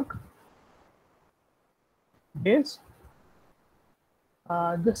days.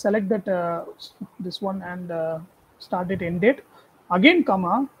 Just select that this one and start date, end date. Again,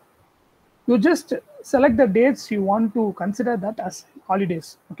 comma, you just select the dates you want to consider that as holidays.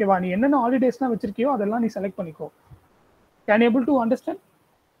 Okay, வா, நீ என்னென்ன ஹாலிடேஸ்னா வச்சிருக்கியோ அதெல்லாம் நீ select பண்ணிக்கோ. Can you able to understand?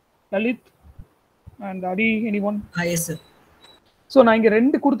 Lalit and Adi, anyone? Yes, sir. So நான் இங்கே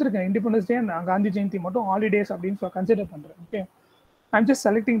ரெண்டு கொடுத்துருக்கேன், independence day and Gandhi Jayanthi மட்டும் ஹாலிடேஸ் அப்படின்னு கன்சிடர் பண்ணுறேன். Okay, I'm just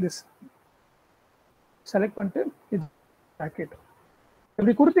selecting this. Select பண்ணிட்டு இது பேக்கெட்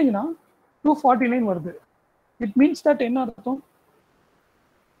இப்படி கொடுத்தீங்கன்னா 249 வருது. இட் மீன்ஸ் தட் என்ன அர்த்தம்?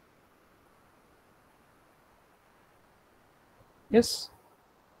 எஸ்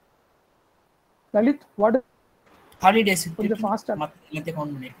லலித், வாட் ஹாலிடேஸ் கொஞ்சம் ஃபாஸ்டா எல்லாத்தையும்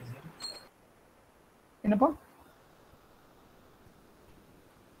கவுண்ட் பண்ணிருக்கேன் சார். என்னப்பா?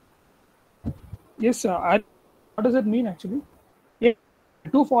 Yes, sir. What does it mean actually?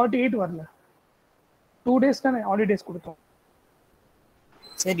 248 வரல. 2 days தான் ஹாலிடேஸ் கொடுத்தோம்.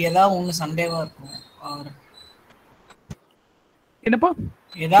 சரி, ஏதாவது ஒன்று சண்டேவா இருக்கும். என்னப்பா?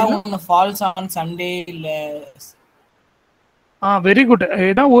 ஏதாவது ஒன்று ஃபால்ஸ் ஆன் சண்டே இல்ல. Very good.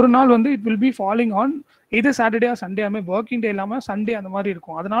 ஏதாவது ஒரு நாள் வந்து it will be falling on either Saturday R Sunday. ஆமே ஒர்க்கிங் டே இல்லாமல் சண்டே அந்த மாதிரி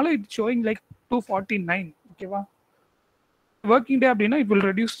இருக்கும். அதனால இட் ஷோயிங் லைக் 249. ஓகேவா? working day அப்படின்னா it will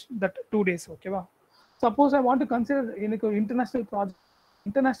reduce that 2 days. ஓகேவா? suppose I want to consider எனக்கு இன்டர்நேஷனல் ப்ராஜெக்ட்,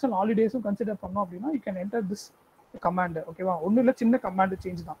 இன்டர்நேஷனல் ஹாலிடேஸும் கன்சிடர் பண்ணோம் அப்படின்னா you can enter this command. ஓகேவா? ஒன்றும் இல்லை, சின்ன கமாண்ட்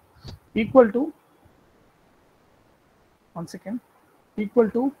சேஞ்ச் தான். equal to, one second, equal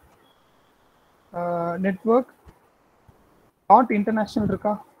to network dot international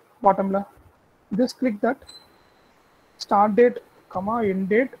இருக்கா பாட்டம்ல? just click that start date, comma, end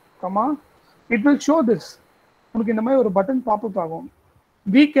date, comma. It will show this. உங்களுக்கு இந்த மாதிரி ஒரு பட்டன் பாப்அப் ஆகும்.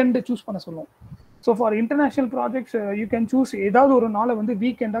 வீக்கெண்ட் சூஸ் பண்ண சொல்லும். So for international projects you can choose ஏதாவது ஒரு நாளை வந்து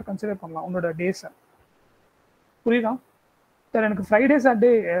வீக்கெண்டாக கன்சிடர் பண்ணலாம் உங்களோட டேஸை. புரியுதா சார்? எனக்கு ஃப்ரைடே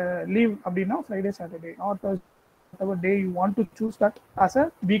சாட்டர்டே லீவ் அப்படின்னா Friday Saturday R whatever day you want to choose that as a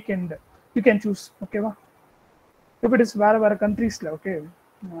weekend, you can choose. Okay va? If it is where countries, okay,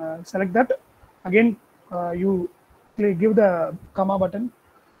 select that. Again, you give the comma button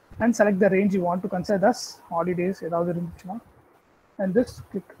and select the range you want to consider as holidays ஏதாவது இருந்துச்சுன்னா, and just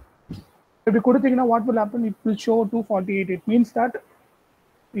click. If you கொடுத்தீங்கன்னா what will happen, it will show 248. It means that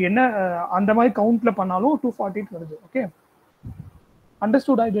என்ன அந்த மாதிரி கவுண்ட்ல பண்ணாலும் 248 வருது. Okay,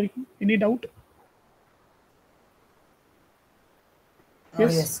 understood? Any doubt?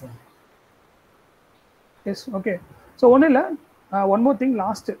 Yes. Yes, sir. Yes, okay. So one more thing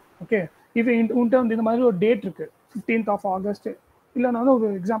last. Okay, if உன்ட்ட வந்து இந்த மாதிரி ஒரு டேட் இருக்கு 15th of August, இல்லை நான் ஒரு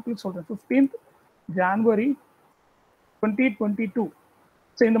எக்ஸாம்பிள் சொல்கிறேன், 15th January 2022.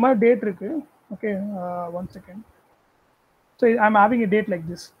 ஸோ இந்த மாதிரி டேட் இருக்கு. Okay, 1 second. So I'm having a date like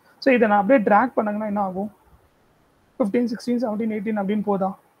this. So இதை நான் அப்படியே ட்ராக் பண்ணாங்கன்னா என்ன ஆகும்? 15, 16, 17, 18 அப்படின்னு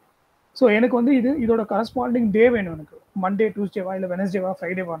போதா? ஸோ எனக்கு வந்து இதோட கரஸ்பாண்டிங் டே வேணும் எனக்கு. மண்டே, டியூஸ்டேவா, இல்லை வெனஸ்டேவா,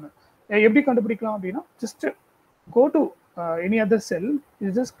 ஃப்ரைடேவான்னு எப்படி கண்டுபிடிக்கலாம் அப்படின்னா, just go to any other sell,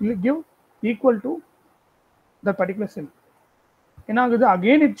 is just give equal to the particular செல். என்ன ஆகுது?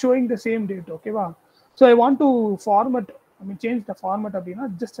 Again it showing the same date. ஓகேவா? So I want to format, change the format அப்படின்னா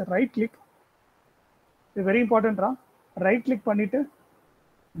ஜஸ்ட் ரைட் கிளிக். இது very இம்பார்ட்டன்ட்ரா. Right click பண்ணிட்டு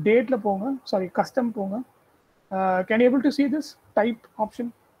டேட்ல போங்க, sorry custom போங்க. Can able to see this type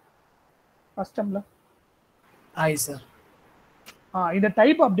option கஸ்டம்ல? Aye, sir. இந்த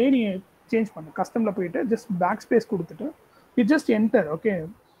type அப்படியே நீ சேஞ்ச் பண்ணு. கஸ்டம்ல போயிட்டு ஜஸ்ட் பேக் ஸ்பேஸ் கொடுத்துட்டு இது ஜஸ்ட் என்டர். ஓகே,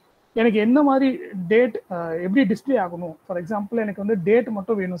 எனக்கு என்ன மாதிரி டேட் எப்படி டிஸ்பிளே ஆகணும்? ஃபார் எக்ஸாம்பிள் எனக்கு வந்து டேட்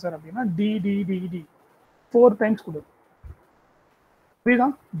மட்டும் வேணும் சார் அப்படின்னா DDDD 4 டைம்ஸ் கொடு. புரியுதா?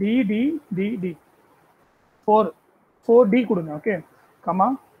 DDDD 4D கொடுங்க. Okay, comma.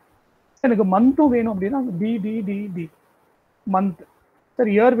 எனக்கு மந்த்தும் வேணும் அப்படின்னா DDDD மந்த்.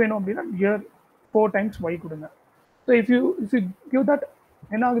 சார் இயர் வேணும் அப்படின்னா இயர் 4 டைம்ஸ் Y கொடுங்க. So if you give that,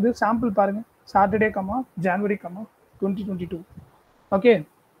 என்ன ஆகுது? சாம்பிள் பாருங்க. Saturday comma January comma 2022. Okay,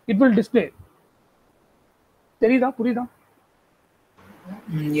 it will display. தெரியுதா? புரியுதா?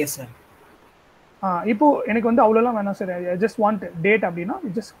 Yes, sir. இப்போ எனக்கு வந்து அவ்வளோலாம் வேணாம் sir, I just want date அப்படின்னா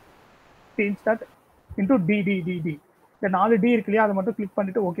just change that into DDDD. இந்த 4 D இருக்கு இல்லையா, அதை மட்டும் கிளிக்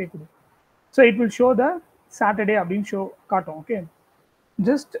பண்ணிட்டு ஓகே கொடு. So it will show the Saturday அப்படின்னு ஷோ காட்டும். Okay,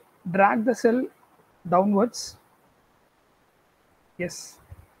 just drag the cell downwards. Yes,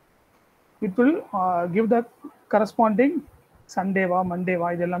 it will give the corresponding Sunday va, Monday va,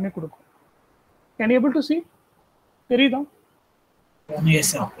 இது எல்லாமே கொடுக்கும். Can you able to see? தெரியுதா? Yes,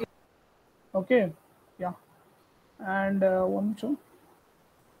 sir. Okay, yeah. And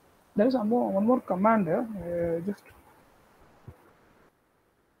there is one more command. Just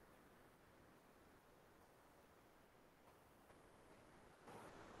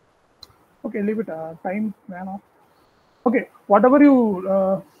okay, leave it. Time வேணாம். Okay, whatever you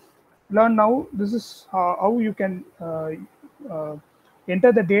learn now, this is how you can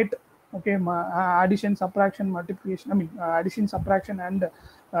enter the date. Okay, addition, subtraction, multiplication. Addition, subtraction, and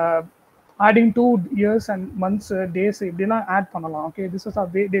adding 2 years and months, days. இப்படிலாம் add பண்ணலாம். Okay, this is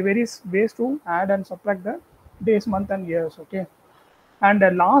the various ways to add and subtract the days, month, and years. Okay, and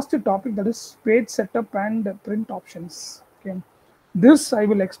the last topic, that is page setup and print options. Okay, this I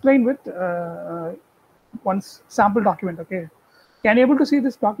will explain with one sample document. Okay, can you able to see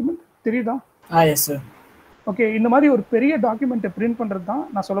this document? தெரியுதா? Yes, sir. Okay, இந்த மாதிரி ஒரு பெரிய டாக்குமெண்ட்டை print பண்ணுறது தான்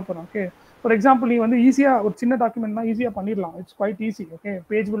நான் சொல்ல போகிறேன். ஓகே, ஃபார் எக்ஸாம்பிள் நீ வந்து ஈஸியாக ஒரு சின்ன டாக்குமெண்ட்லாம் ஈஸியாக பண்ணிடலாம். It's quite easy. Okay,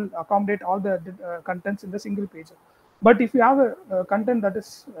 page will accommodate all the contents in the single page. But if you have content that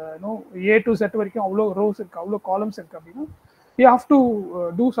is A to Z வரைக்கும் அவ்வளோ ரோஸ் இருக்குது, அவ்வளோ காலம்ஸ் இருக்குது அப்படின்னா you have to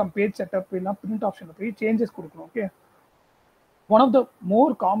two some page setup, இல்லை print ஆப்ஷனில் போய் changes கொடுக்கணும். Okay, one of the more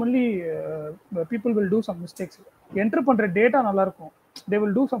commonly people will do some mistakes. Enter பண்ற டேட்டா நல்லா இருக்கும், they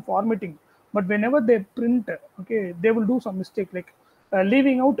will do some formatting, but whenever they print, okay, they will do some mistake like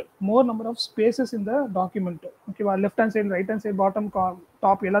leaving out more number of spaces in the document. Okay, left hand side, right hand side, bottom,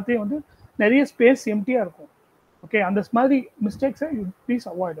 top எல்லாத்தையும் வந்து நிறைய space எம்டியா இருக்கும். Okay, அந்த மாதிரி mistakes you please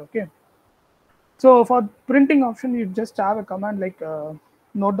avoid. Okay, so for printing option, you just have a command like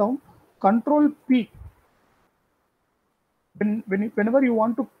note down Control P. Whenever you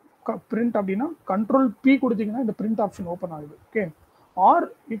want to print அப்படின்னா Control P கொடுத்தீங்கன்னா இந்த print option open ஆகுது. Okay, or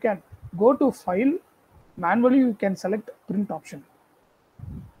you can go to file, manually you can select print option.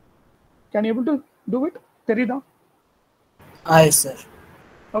 Can you able to do it? தெரியுதா? Yes, sir.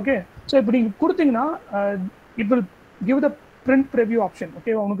 Okay. So இப்படி நீங்கள் கொடுத்தீங்கன்னா it will give the print preview option.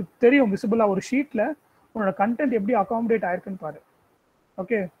 Okay, உனக்கு தெரியும் விசிபிளாக ஒரு ஷீட்டில் உன்னோட கண்டென்ட் எப்படி அகாமடேட் ஆயிருக்குன்னு பாரு.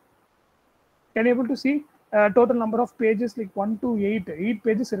 Okay, can able to C total number of pages like 1 to 8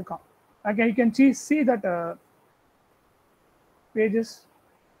 pages இருக்கான். You can see that pages.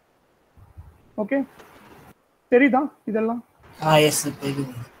 Okay, தெரியுதா இதெல்லாம்? Yes, sir.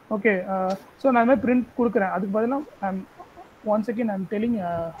 ஓகே, ஸோ நான் மாதிரி பிரிண்ட் கொடுக்குறேன். அதுக்கு பதிலாக ஒன் செகண்ட் ஐம் டெல்லிங்.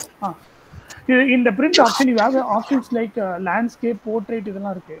 இந்த print option you have options like landscape, portrait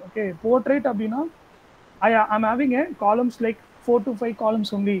இதெல்லாம் இருக்கு. ஓகே, போர்ட்ரேட் அப்படின்னா I'm having A columns like 4 to 5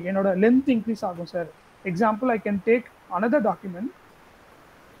 columns only. என்னோட லென்த் இன்க்ரீஸ் ஆகும் sir. Example, I can take another document.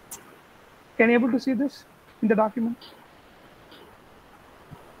 Can you able to see this in the document?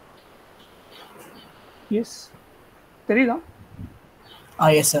 Yes, தெரியுதா?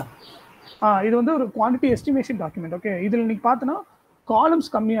 Yes, sir. இது வந்து ஒரு quantity estimation document. Okay, இதில் நீங்கள் பார்த்தோன்னா columns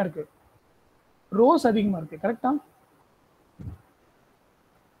கம்மியாக இருக்கு, ரோஸ் அதிகமாக இருக்கு. கரெக்டா?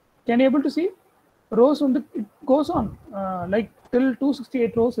 Can able to C rose வந்து it goes on like till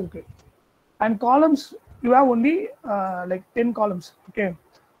 268 rose இருக்கு. And columns you have only like 10 columns. Okay,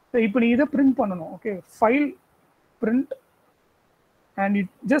 இப்போ நீ இதை பிரிண்ட் பண்ணணும். Okay, file print and you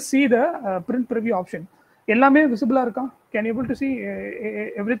just see the print preview option. எல்லாமே விசிபிளாக இருக்கா? Can able to see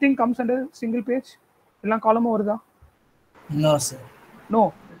every thing comes under single page? எல்லாம் காலமும் வருதா? No, sir. No.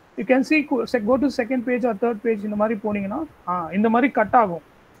 You can see go to second page or third page. இந்த மாதிரி போனீங்கன்னா இந்த மாதிரி கட் ஆகும்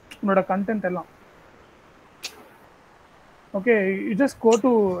உன்னோட கண்டென்ட் எல்லாம். Okay, you just go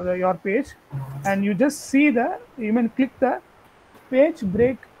to your page and you just see the you mean click the page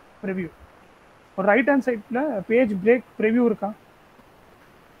break preview. ஒரு right hand சைடில் பேஜ் பிரேக் ப்ரிவ்யூ இருக்கா?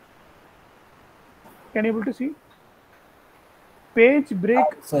 Can you able to see page break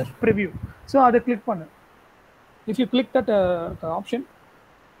preview? So அதை click பண்ணு. If you click that option,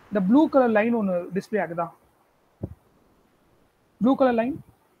 the blue color line ஒன்று display ஆகுதா? Blue color line,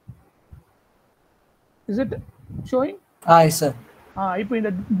 is it showing? Yes, sir. இப்போ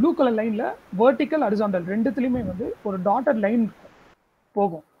இந்த blue color lineல vertical horizontal ரெண்டுத்துலையுமே வந்து ஒரு dotted line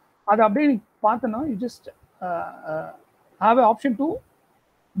போகும். அது அப்படியே நீ பார்த்தனா you just have an option to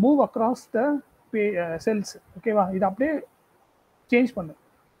move across the cells. ஓகேவா? இது அப்படியே சேஞ்ச் பண்ணு.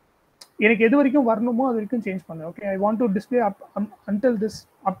 எனக்கு எது வரைக்கும் வரணுமோ அது வரைக்கும் சேஞ்ச் பண்ணு. Okay, I want to display until this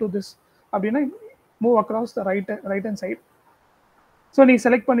up to this அப்படின்னா move across the right hand side. So நீ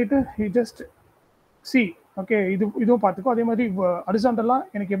செலக்ட் பண்ணிவிட்டு யூ ஜஸ்ட் சி. ஓகே, இதுவும் பார்த்துக்கோ. அதே மாதிரி ஹரிசாண்டலாக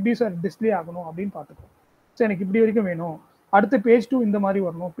எனக்கு எப்படி சார் டிஸ்பிளே ஆகணும் அப்படின்னு பார்த்துக்கோ. ஸோ எனக்கு இப்படி வரைக்கும் வேணும், அடுத்து பேஜ் 2 இந்த மாதிரி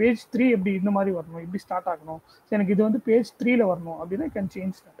வரணும், பேஜ் 3 எப்படி இந்த மாதிரி வரணும், இப்படி ஸ்டார்ட் ஆகணும். ஸோ எனக்கு இது வந்து பேஜ் 3ல வரணும் அப்படின்னா I can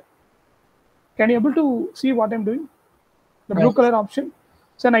change that. Can you able to see what I'm doing? The blue color option.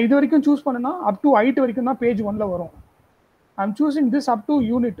 So நான் இது வரைக்கும் சூஸ் பண்ணனா up to height வரைக்கும் தான் பேஜ் 1ல வரும். I'm choosing this up to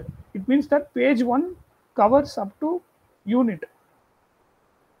unit. It means that page 1 covers up to unit.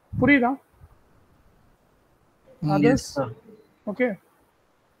 புரியுதா? Yes, sir. Okay.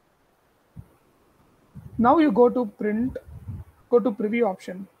 Now you go to print, go to preview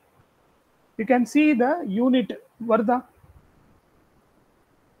option. You can see the unit வருதா?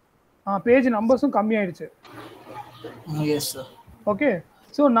 Page நம்பர்ஸும் கம்மியாயிடுச்சு. Yes, sir. Okay,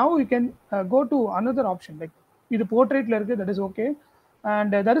 so now you can go to another option. Like இது போர்ட்ரேட்டில் இருக்குது, that is okay.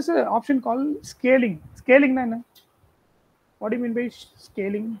 And that is a option call scaling. ஸ்கேலிங்னா என்ன? What you mean by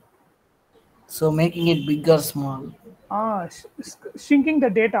scaling? So making it big or small? ஷிங்கிங் the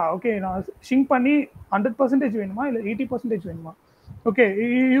data. Okay, நான் sink பண்ணி 100% வேணுமா இல்லை 80% வேணுமா? Okay,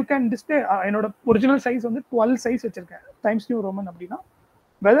 you can display. என்னோட original size வந்து 12 size வச்சிருக்கேன், times new Roman. அப்படின்னா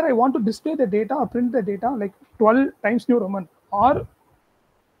whether I want to display the data or print the data like 12 times New Roman or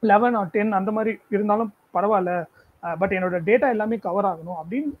 11 or 10 அந்த மாதிரி இருந்தாலும் பரவாயில்ல, பட் என்னோட டேட்டா எல்லாமே கவர் ஆகணும்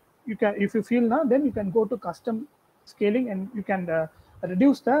அப்படின்னு you can, if you feel na, then you can go to custom scaling and you can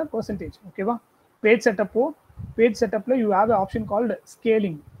reduce the percentage. ஓகேவா? Page செட்டப்ல you have an option called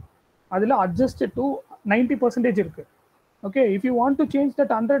scaling. அதில் adjusted to 90% இருக்கு. Okay, if you want to change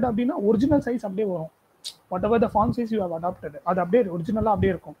that 100 அப்படின்னா original size அப்படியே வரும். whatever the font size you have adopted, அது அப்படியே ஒரிஜினலாக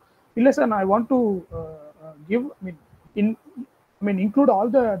அப்படியே இருக்கும். இல்லை சார், நான் I want to give, include all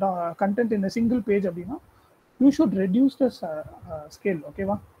the content in a single page அப்படின்னா you should reduce the scale.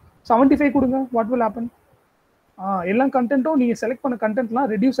 ஓகேவா? 75 கொடுங்க. what will happen? எல்லா கண்டென்ட்டும் நீங்கள் செலக்ட் பண்ண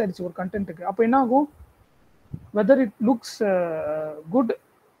கண்டென்ட்லாம் ரெடியூஸ் ஆயிடுச்சு ஒரு கண்டென்ட்டுக்கு. அப்போ என்ன ஆகும்? Whether it looks good,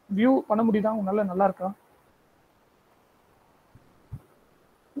 view பண்ண முடியுதா? நல்லா இருக்கா?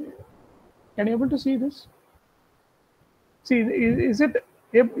 Can you able to see this? See, is it,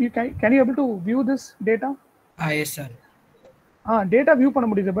 can you able to view this data? Yes, sir. Data view பண்ண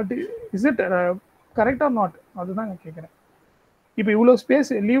முடியுது, but is it correct R not, அதுதான் நான் கேட்குறேன். இப்போ இவ்வளோ ஸ்பேஸ்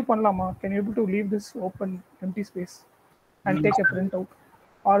லீவ் பண்ணலாமா? Can you able to leave this open empty space and take a print out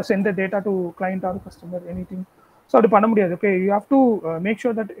R send the data to client R customer anything? So அப்படி பண்ண முடியாது. Okay, you have to make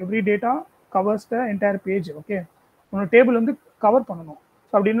sure that every data covers the entire page. Okay, உன்னோட table வந்து cover பண்ணணும்.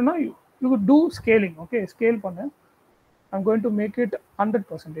 So அப்படி என்னன்னா you two scaling. Okay, scale பண்ணு. I'm going to make it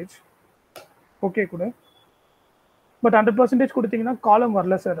 100%. Okay கூட, பட் 100% கொடுத்தீங்கன்னா காலம்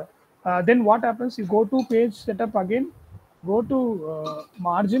வரல sir. Then what happens, you go to page setup again, go to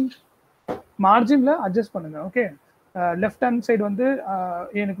மார்ஜினில் adjust பண்ணுங்க. ஓகே, லெஃப்ட் ஹேண்ட் சைடு வந்து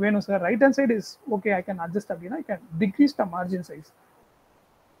எனக்கு வேணும் sir, right hand side is okay, I can adjust அப்படின்னா I can degrees the margin size.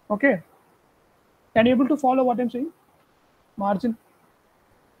 Okay, can you able to follow what I'm saying? Margin.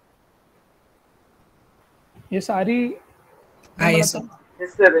 S Hari. Yes, sir.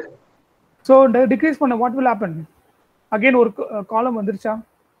 Yes, sir. So degrees பண்ண what will happen? Again ஒரு காலம் வந்துருச்சா?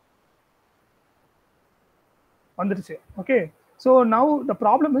 வந்துருச்சு. Okay, so now the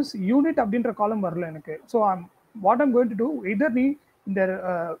problem is unit அப்படின்ற காலம் வரல எனக்கு. So what I'm going to two, எதர் நீ இந்த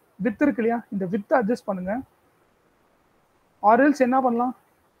வித் இருக்கு இல்லையா, இந்த வித் அட்ஜஸ்ட் பண்ணுங்க, ஆர் எல்ஸ் என்ன பண்ணலாம்,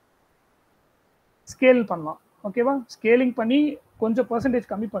 ஸ்கேல் பண்ணலாம். ஓகேவா, ஸ்கேலிங் பண்ணி கொஞ்சம்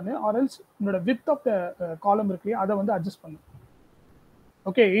பர்சன்டேஜ் கம்மி பண்ணு, ஆர் எல்ஸ் உன்னோட வித் ஆஃப் த காலம் இருக்கு இல்லையா, அதை வந்து அட்ஜஸ்ட் பண்ணு.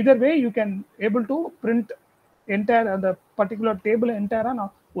 ஓகே, இதர் way you can able to print entire அந்த பர்டிகுலர் டேபிள் என்டையராக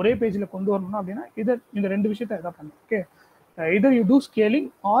நான் ஒரே பேஜில் கொண்டு வரணும் அப்படின்னா இந்த ரெண்டு விஷயத்தை எதாவது பண்ணு. ஓகே, இதர் you two scaling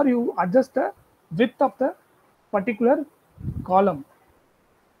are you adjust the with of the particular காலம்.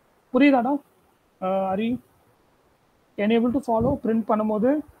 புரியுதாடா Hari? Can able to follow? Print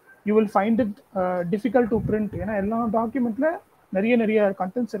பண்ணும்போது you will find it difficult to print. ஏன்னா எல்லா டாக்குமெண்ட்டில் நிறைய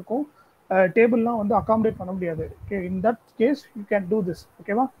கண்டென்ட்ஸ் இருக்கும், டேபிள்லாம் வந்து அகாமடேட் பண்ண முடியாது. Okay, in that case you can do this.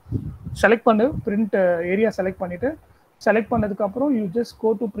 ஓகேவா, செலக்ட் பண்ணு, பிரிண்ட் ஏரியா செலக்ட் பண்ணிவிட்டு, செலக்ட் பண்ணதுக்கப்புறம் you just go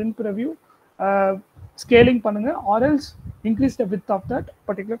to print preview, scaling பண்ணுங்க, or else increase the with of that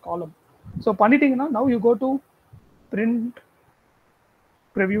particular காலம். ஸோ பண்ணிட்டீங்கன்னா now you go to print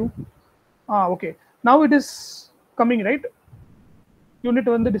preview. Okay, now it is coming right,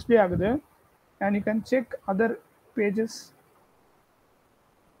 unit வந்து display ஆகுது, and you can check other pages,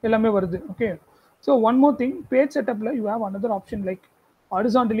 எல்லாமே வருது. Okay, so one more thing, page செட்டப்பில் you have another option like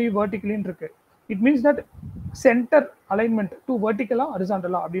horizontally வெர்டிகலின்னு இருக்கு. It means that centre alignment to வெர்டிகலா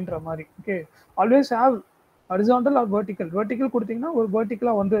ஹாரிசான்டலா அப்படின்ற மாதிரி. Okay, always have horizontal R vertical. Vertical கொடுத்தீங்கன்னா ஒரு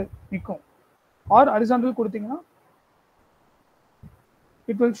வெர்டிகலா வந்து நிற்கும், ஆர் ஹாரிசான்டல் கொடுத்தீங்கன்னா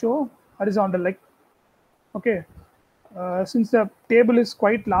it will show horizontal like. Okay, since the table is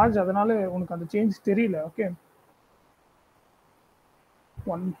quite large, அதனால உனக்கு அந்த சேஞ்ச் தெரியல. Okay,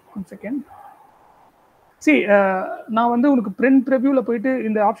 one second. சி, நான் வந்து உனக்கு பிரிண்ட் ப்ரிவ்யூவில் போயிட்டு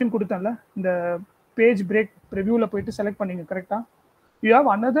இந்த ஆப்ஷன் கொடுத்தேன்ல, இந்த பேஜ் பிரேக் ப்ரிவ்யூவில் போயிட்டு செலக்ட் பண்ணிங்க கரெக்டாக. You have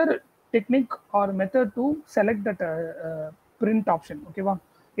another technique R method to select that print option. ஓகேவா,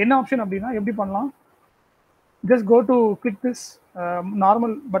 என்ன ஆப்ஷன் அப்படின்னா எப்படி பண்ணலாம், just go to click this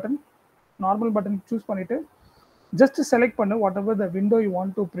normal button choose பண்ணிவிட்டு ஜஸ்ட் செலக்ட் பண்ணு what ever the window you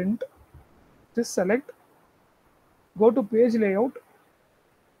want to print. Just select, go to page lay out,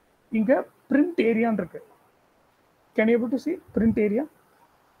 இங்கே print ஏரியான்னு இருக்கு. Can you able to see print area?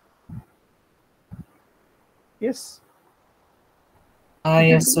 Yes.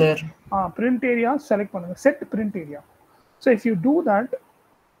 Yes, sir. Print area select பண்ணுங்க, set print area. So if you do that,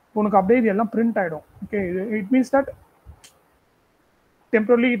 உனக்கு அப்படியே இது எல்லாம் print ஆகிடும். Okay, it means that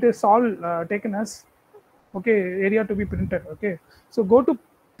temporarily it is all taken as okay area to be printed. Okay, so go to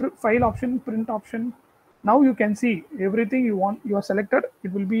file option, print option. Now you can see everything you want, you are selected,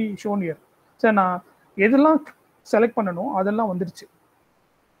 it will be shown here. So நான் எதெல்லாம் select பண்ணணும் அதெல்லாம் வந்துருச்சு.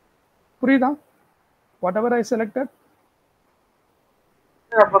 புரியுதா? What ever I selected.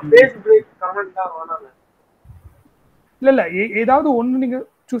 Page break comment தான் வரல. இல்லை ஏதாவது ஒன்று நீங்கள்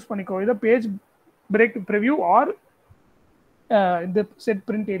சூஸ் பண்ணிக்கோ, இதை பேஜ் பிரேக் ப்ரிவ்யூ ஆர் இந்த செட்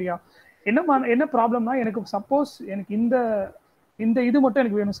பிரிண்ட் ஏரியா. என்ன ப்ராப்ளம்னா, எனக்கு சப்போஸ் எனக்கு இந்த இது மட்டும்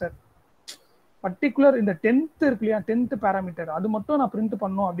எனக்கு வேணும் சார், பர்டிகுலர் இந்த 10th இருக்கு இல்லையா, 10th பேராமீட்டர் அது மட்டும் நான் பிரிண்ட்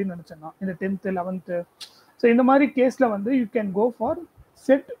பண்ணணும் அப்படின்னு நினச்சேன்னா, இந்த 10th 11th. ஸோ இந்த மாதிரி கேஸில் வந்து you can go for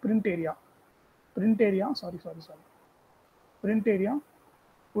set print area. Sorry print area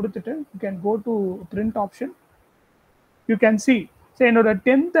கொடுத்துட்டு you can go to print option. You can see, so என்னோட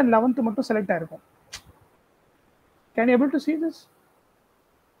 10th and 11th மட்டும் செலக்ட் ஆயிருக்கும். Can you able to see this?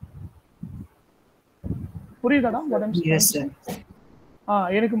 புரியுதாடா? Yes, sir.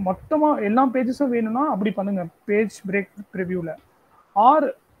 எனக்கு மொத்தமாக எல்லா பேஜஸும் வேணும்னா அப்படி பண்ணுங்க பேஜ் பிரேக் ப்ரிவ்யூவில். ஆர்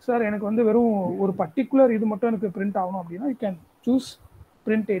சார் எனக்கு வந்து வெறும் ஒரு பர்டிகுலர் இது மட்டும் எனக்கு பிரிண்ட் ஆகணும் அப்படின்னா you can choose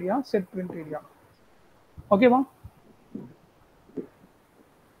print area, set print area. ஓகேவா?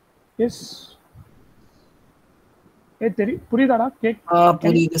 Yes. புரியுதாடா? Can you?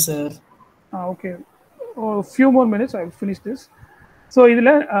 புரியுது sir. Okay. Few more minutes, I'll finish this. So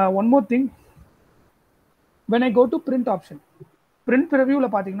இதுல one more thing. When I go to print option, print preview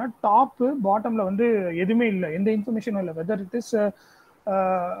பார்த்தீங்கன்னா top பாட்டம்ல வந்து எதுவுமே இல்லை, எந்த இன்ஃபர்மேஷனும் இல்லை. Whether it is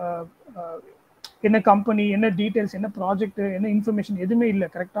என்ன கம்பெனி, என்ன டீடைல்ஸ், என்ன ப்ராஜெக்ட், என்ன இன்ஃபர்மேஷன் எதுவுமே இல்லை.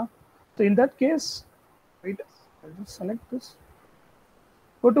 கரெக்டா? So in that case wait, I'll just select this,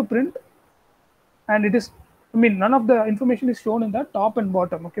 go to print, and it is, I mean, none of the information is shown in the top and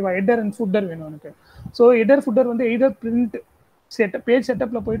bottom. Okay, header and footer வேணும் எனக்கு. So header footer வந்து either print page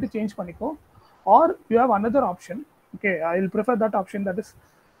setupல போயிட்டு change பண்ணிக்கோ, or you have another option. Okay, I will prefer that option. That is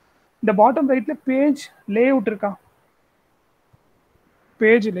the bottom rightல page layout இருக்கா?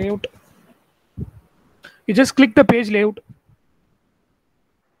 Page layout. You just click the page layout.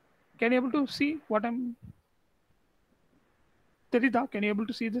 Can you able to see what I'm? தெரியுதா? Can you able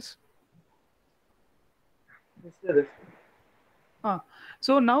to see this? Yes, sir.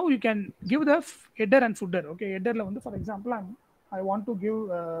 So now you can give the header and footer. Okay, header la vandu, for example, I want to give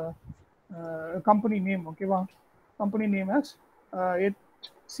company name. Okay, company name as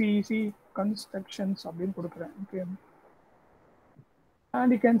HCC Constructions அப்படினு கொடுக்கிறேன். Okay, and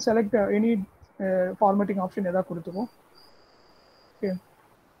you can select any formatting option எதா கொடுத்துக்கோ. Okay,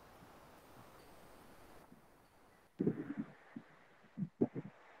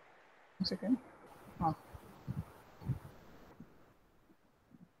 one second.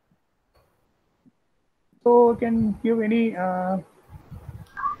 So you can give any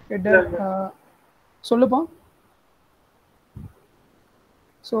header. சொல்லுப்பா.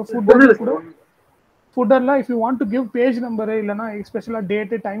 So footerல if you want to give page number இல்லனா ஸ்பெஷலா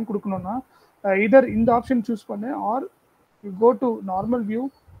date time கொடுக்கணும்னா either இந்த option choose பண்ணு, or you go to normal view,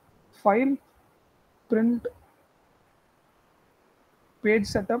 file, print, page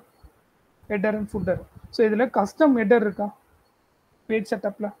setup, header and footer. So இதுல custom header இருக்கா? page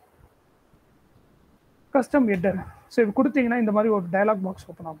setupல custom header. So if கொடுத்தீங்கன்னா இந்த மாதிரி ஒரு டயலாக் பாக்ஸ்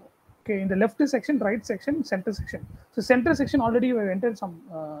ஓப்பன் ஆகும். Okay, in the left section, right section, center section. So center section already you have entered some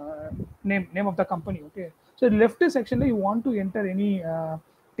name of the company. Okay, so the left section you want to enter any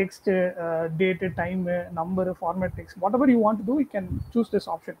text, date, time, number, format text, whatever you want to do, you can choose this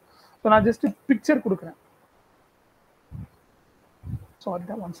option. So now just a picture கொடுக்கிறேன். Sorry,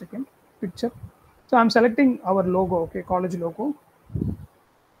 one second. Picture. So I'm selecting our logo. Okay, college logo.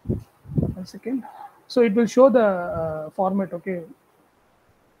 One second. So it will show the format. Okay,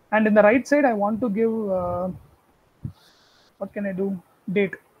 and in the right side I want to give what can I do,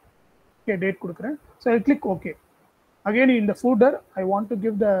 date. Okay, date கொடுக்கிறேன். So I click OK. Again in the footer I want to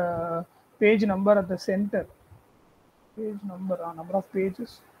give the page number at the center. Page number, number of pages,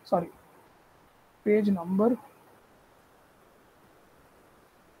 sorry, page number,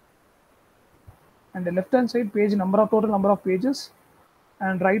 and the left hand side page number of total number of pages,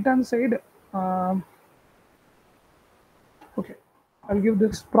 and right hand side okay, I'll give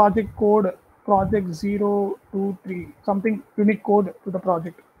this project code, project 023, something unique code to the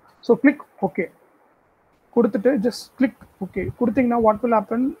project. So click OK. கொடுத்துட்டு just click OK. கொடுத்தீங்கன்னா what will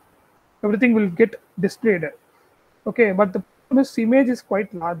happen, everything will get displayed. Okay, but the problem is image is quite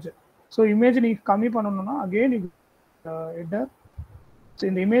large. So image நீ கம்மி பண்ணனும்னா again header. So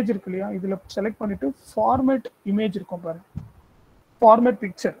இந்த image இருக்கு இல்லையா, இதுல select பண்ணிட்டு format image இருக்கும் பாரு, format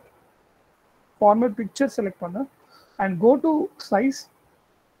picture select பண்ணு, and go to size,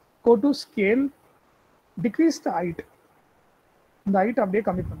 go to scale, decrease the height. இந்த height அப்படியே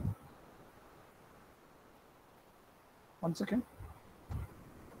கம்மி பண்ணு. One second.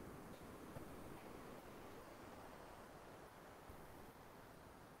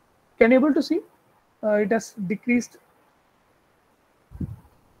 Can you able to see it has decreased?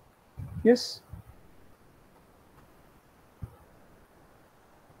 Yes.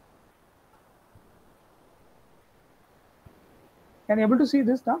 Can you able to see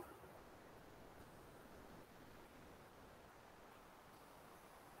this now?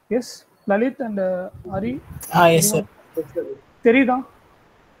 Yes, Lalit and Ari. Yes sir. தெரியுதா?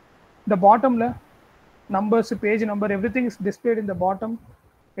 The bottomல numbers, page number, everything is displayed in the bottom,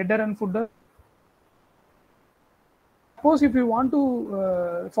 header and footer. Suppose if you want to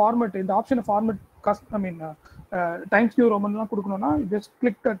format, in the option of format, Times New Roman la kudukanona, just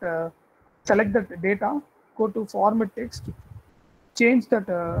click that, select that data, go to format text, change that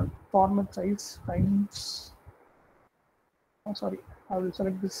format size, times, sorry, I will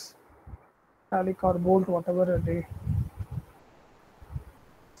select this italic or bold, whatever day,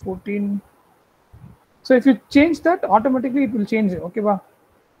 14. So if you change that, automatically it will change. Okay,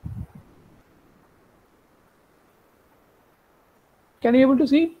 Can you able to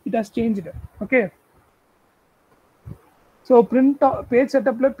see? It has changed. Okay. So print page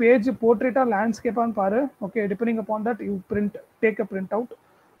setup page portrait or landscape on paru. Okay, depending upon that you take a print out.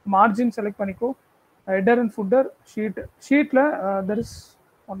 Margin select paniko. Header and footer sheet. Sheet there is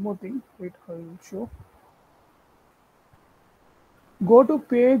one more thing. Wait, I will show. Go to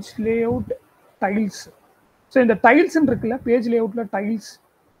page layout tiles. So in the tiles in page layout tiles.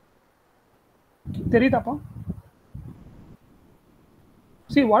 தெரியுதாப்பா?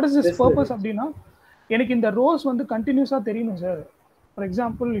 See what is this Yes, purpose sir. அப்படின்னா எனக்கு இந்த rose வந்து கண்டினியூஸா தெரியணும் sir. For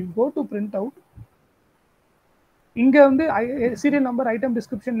example go to print out. இங்க வந்து serial number item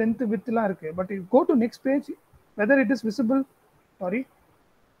description length வித்லாம் இருக்கு. But go to next page whether it is visible. Sorry,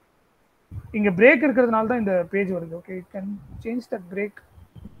 இங்க பிரேக் இருக்கிறதுனால தான் இந்த பேஜ் வருது. Okay, you can change that break.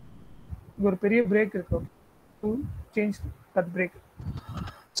 இங்க ஒரு பெரிய பிரேக் இருக்கு. To change that break.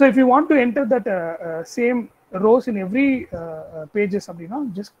 So if you want to enter that same rows in every pages அப்படின்னா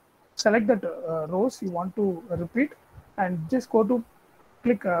just select that rows you want to repeat and just go to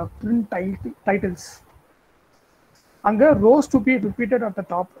click print titles. அங்க rows to be repeated at the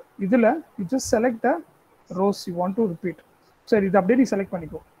top. இதுல you just select the rows you want to repeat. சரி, இது அப்படியே நீ select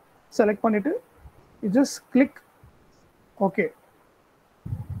பண்ணிக்கோ. Select பண்ணிட்டு you just click okay.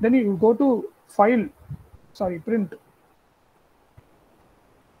 Then you go to file, sorry, print.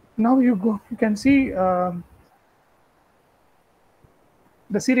 Now you can see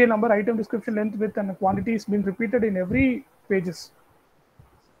the serial number, item description, length, width, and quantity is being repeated in every pages.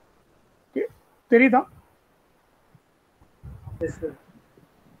 Okay, தெரியுதா? Yes, sir.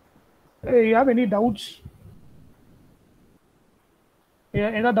 You have any doubts?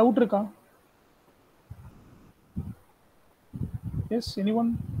 ஏதாவது doubt இருக்கா? Yes,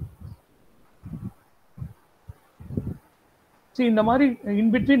 anyone? See, இந்த மாதிரி in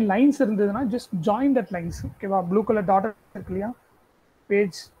between lines இருந்ததுன்னா just join that lines. ஓகேவா? Blue colour dot இருக்கு இல்லையா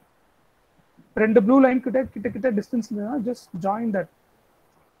page, ரெண்டு ப்ளூ லைன் கிட்ட டிஸ்டன்ஸ் இருந்ததுன்னா just join that.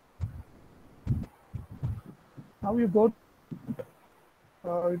 Now you go,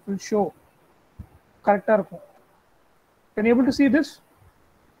 it will show கரெக்டா இருக்கும். Can you able to see this?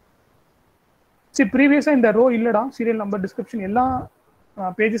 See, previously இந்த row இல்லடா, serial number description எல்லா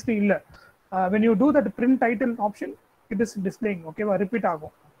pagesலயும் இல்ல. When you do that print title option, it is displaying. ஓகேவா? Repeat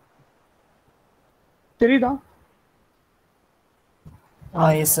ஆகும். தெரியுதா?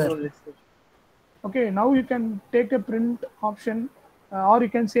 Yes, sir. Yes, sir. Okay, now you can take a print option or you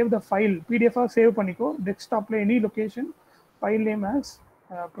can save the file. PDF save பண்ணிக்கோ. Desktopல any location, file name as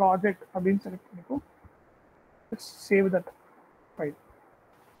project அப்படின்னு select பண்ணிக்கோ. Let's save that file.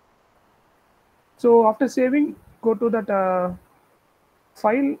 So after saving, go to that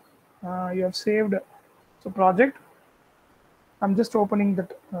file you have saved. So project, I'm just opening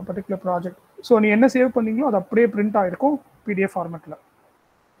that particular project. So நீ என்ன save பண்ணீங்களோ அது அப்படியே print ஆயிருக்கும் PDF ஃபார்மேட்ல.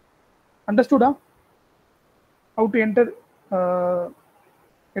 Understood? How to enter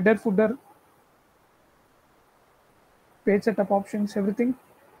header, footer, page setup options, everything?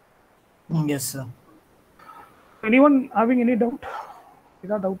 Yes, sir. Anyone having any doubt?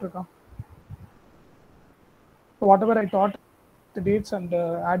 Without doubt இருக்கா? So whatever I taught, the dates and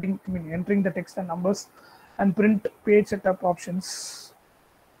entering the text and numbers and print page setup options.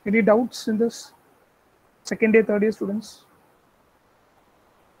 Any doubts in this? Second day, third year students?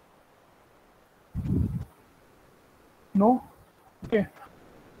 No? Okay.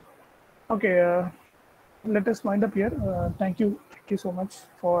 Okay, let us wind up here. Thank you so much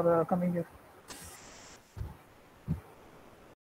for coming here.